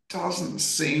 doesn't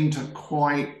seem to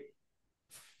quite.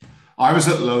 I was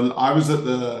at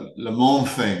the Le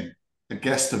Mans thing, a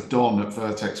guest of Don at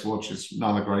Vertex Watches,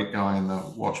 another great guy in the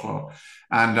watch world.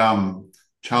 And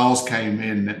Charles came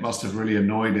in. It must have really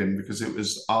annoyed him because it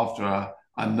was after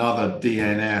another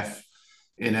DNF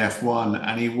in F1,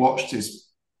 and he watched his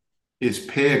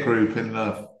peer group in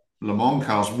the Le Mans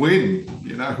cars win.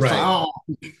 It's like, Right. oh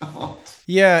God.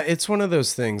 Yeah, it's one of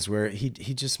those things where he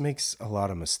just makes a lot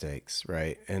of mistakes,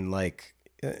 right? And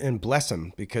bless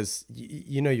him because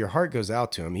your heart goes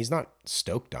out to him. He's not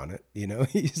stoked on it,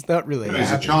 He's not really He's a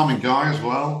happy. charming guy as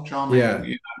well. Yeah.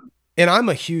 Charming. And I'm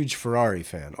a huge Ferrari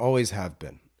fan, always have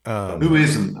been. Who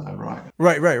isn't though, right?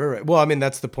 Right. Well, I mean,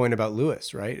 that's the point about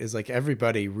Lewis, right? Is like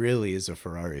everybody really is a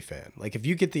Ferrari fan. Like if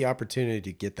you get the opportunity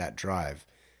to get that drive,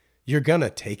 you're gonna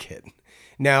take it.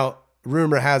 Now,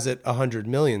 rumor has it 100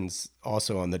 millions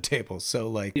also on the table. So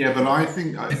like, Yeah, but I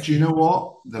think, do you know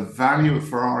what? The value of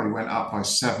Ferrari went up by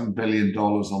 $7 billion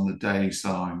on the day he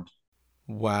signed.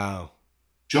 wow.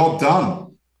 Job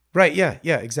done. Right, yeah,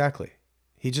 exactly.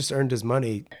 He just earned his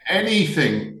money.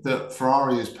 Anything that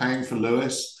Ferrari is paying for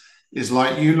Lewis is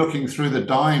like you looking through the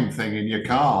dime thing in your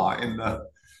car in the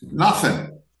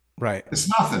nothing. Right. It's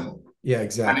nothing. Yeah, And if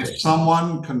exactly.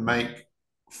 someone can make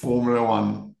Formula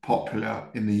One popular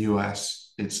in the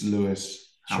US, it's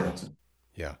Lewis Sure. Hamilton.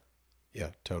 Yeah. Yeah,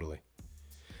 totally.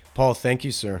 Paul, thank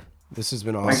you, sir. This has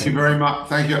been Thank you awesome. very much.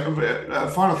 Thank you.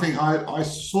 Final thing, I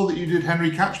saw that you did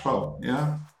Henry Catchpole.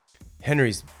 Yeah.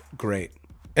 Henry's great.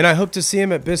 And I hope to see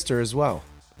him at Bicester as well.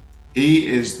 He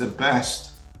is the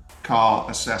best car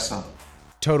assessor.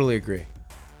 Totally agree.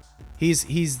 He's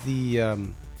the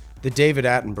David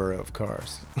Attenborough of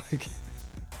cars. Like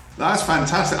That's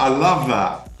fantastic. I love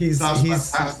that. he's That's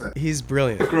he's fantastic. he's A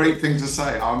brilliant. great thing to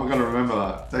say. I'm going to remember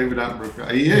that. David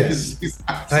Attenborough. He Yeah. is. He's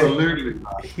absolutely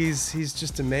that. He's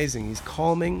just amazing. He's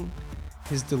calming.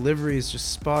 His delivery is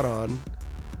just spot on.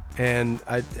 And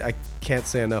I can't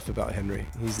say enough about Henry.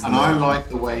 He's the And I man. like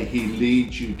the way he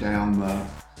leads you down the.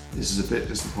 This is a bit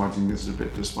disappointing. This is a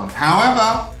bit disappointing.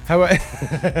 However, How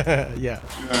yeah.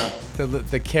 yeah,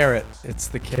 The carrot. It's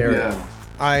the carrot. yeah.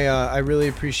 I really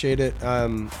appreciate it.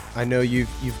 I know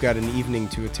you've got an evening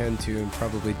to attend to and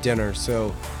probably dinner.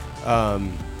 So,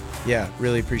 yeah,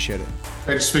 really appreciate it.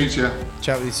 Great to speak to you.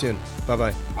 Chat with you soon.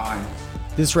 Bye-bye. Bye.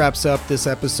 This wraps up this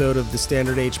episode of the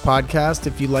Standard Age Podcast.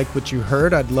 If you like what you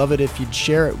heard, I'd love it if you'd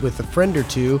share it with a friend or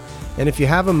two. And if you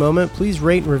have a moment, please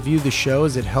rate and review the show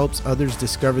as it helps others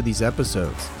discover these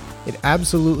episodes. It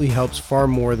absolutely helps far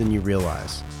more than you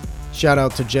realize. Shout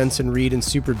out to Jensen Reed and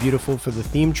Super Beautiful for the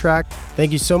theme track.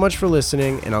 Thank you so much for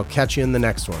listening, and I'll catch you in the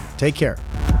next one. Take care.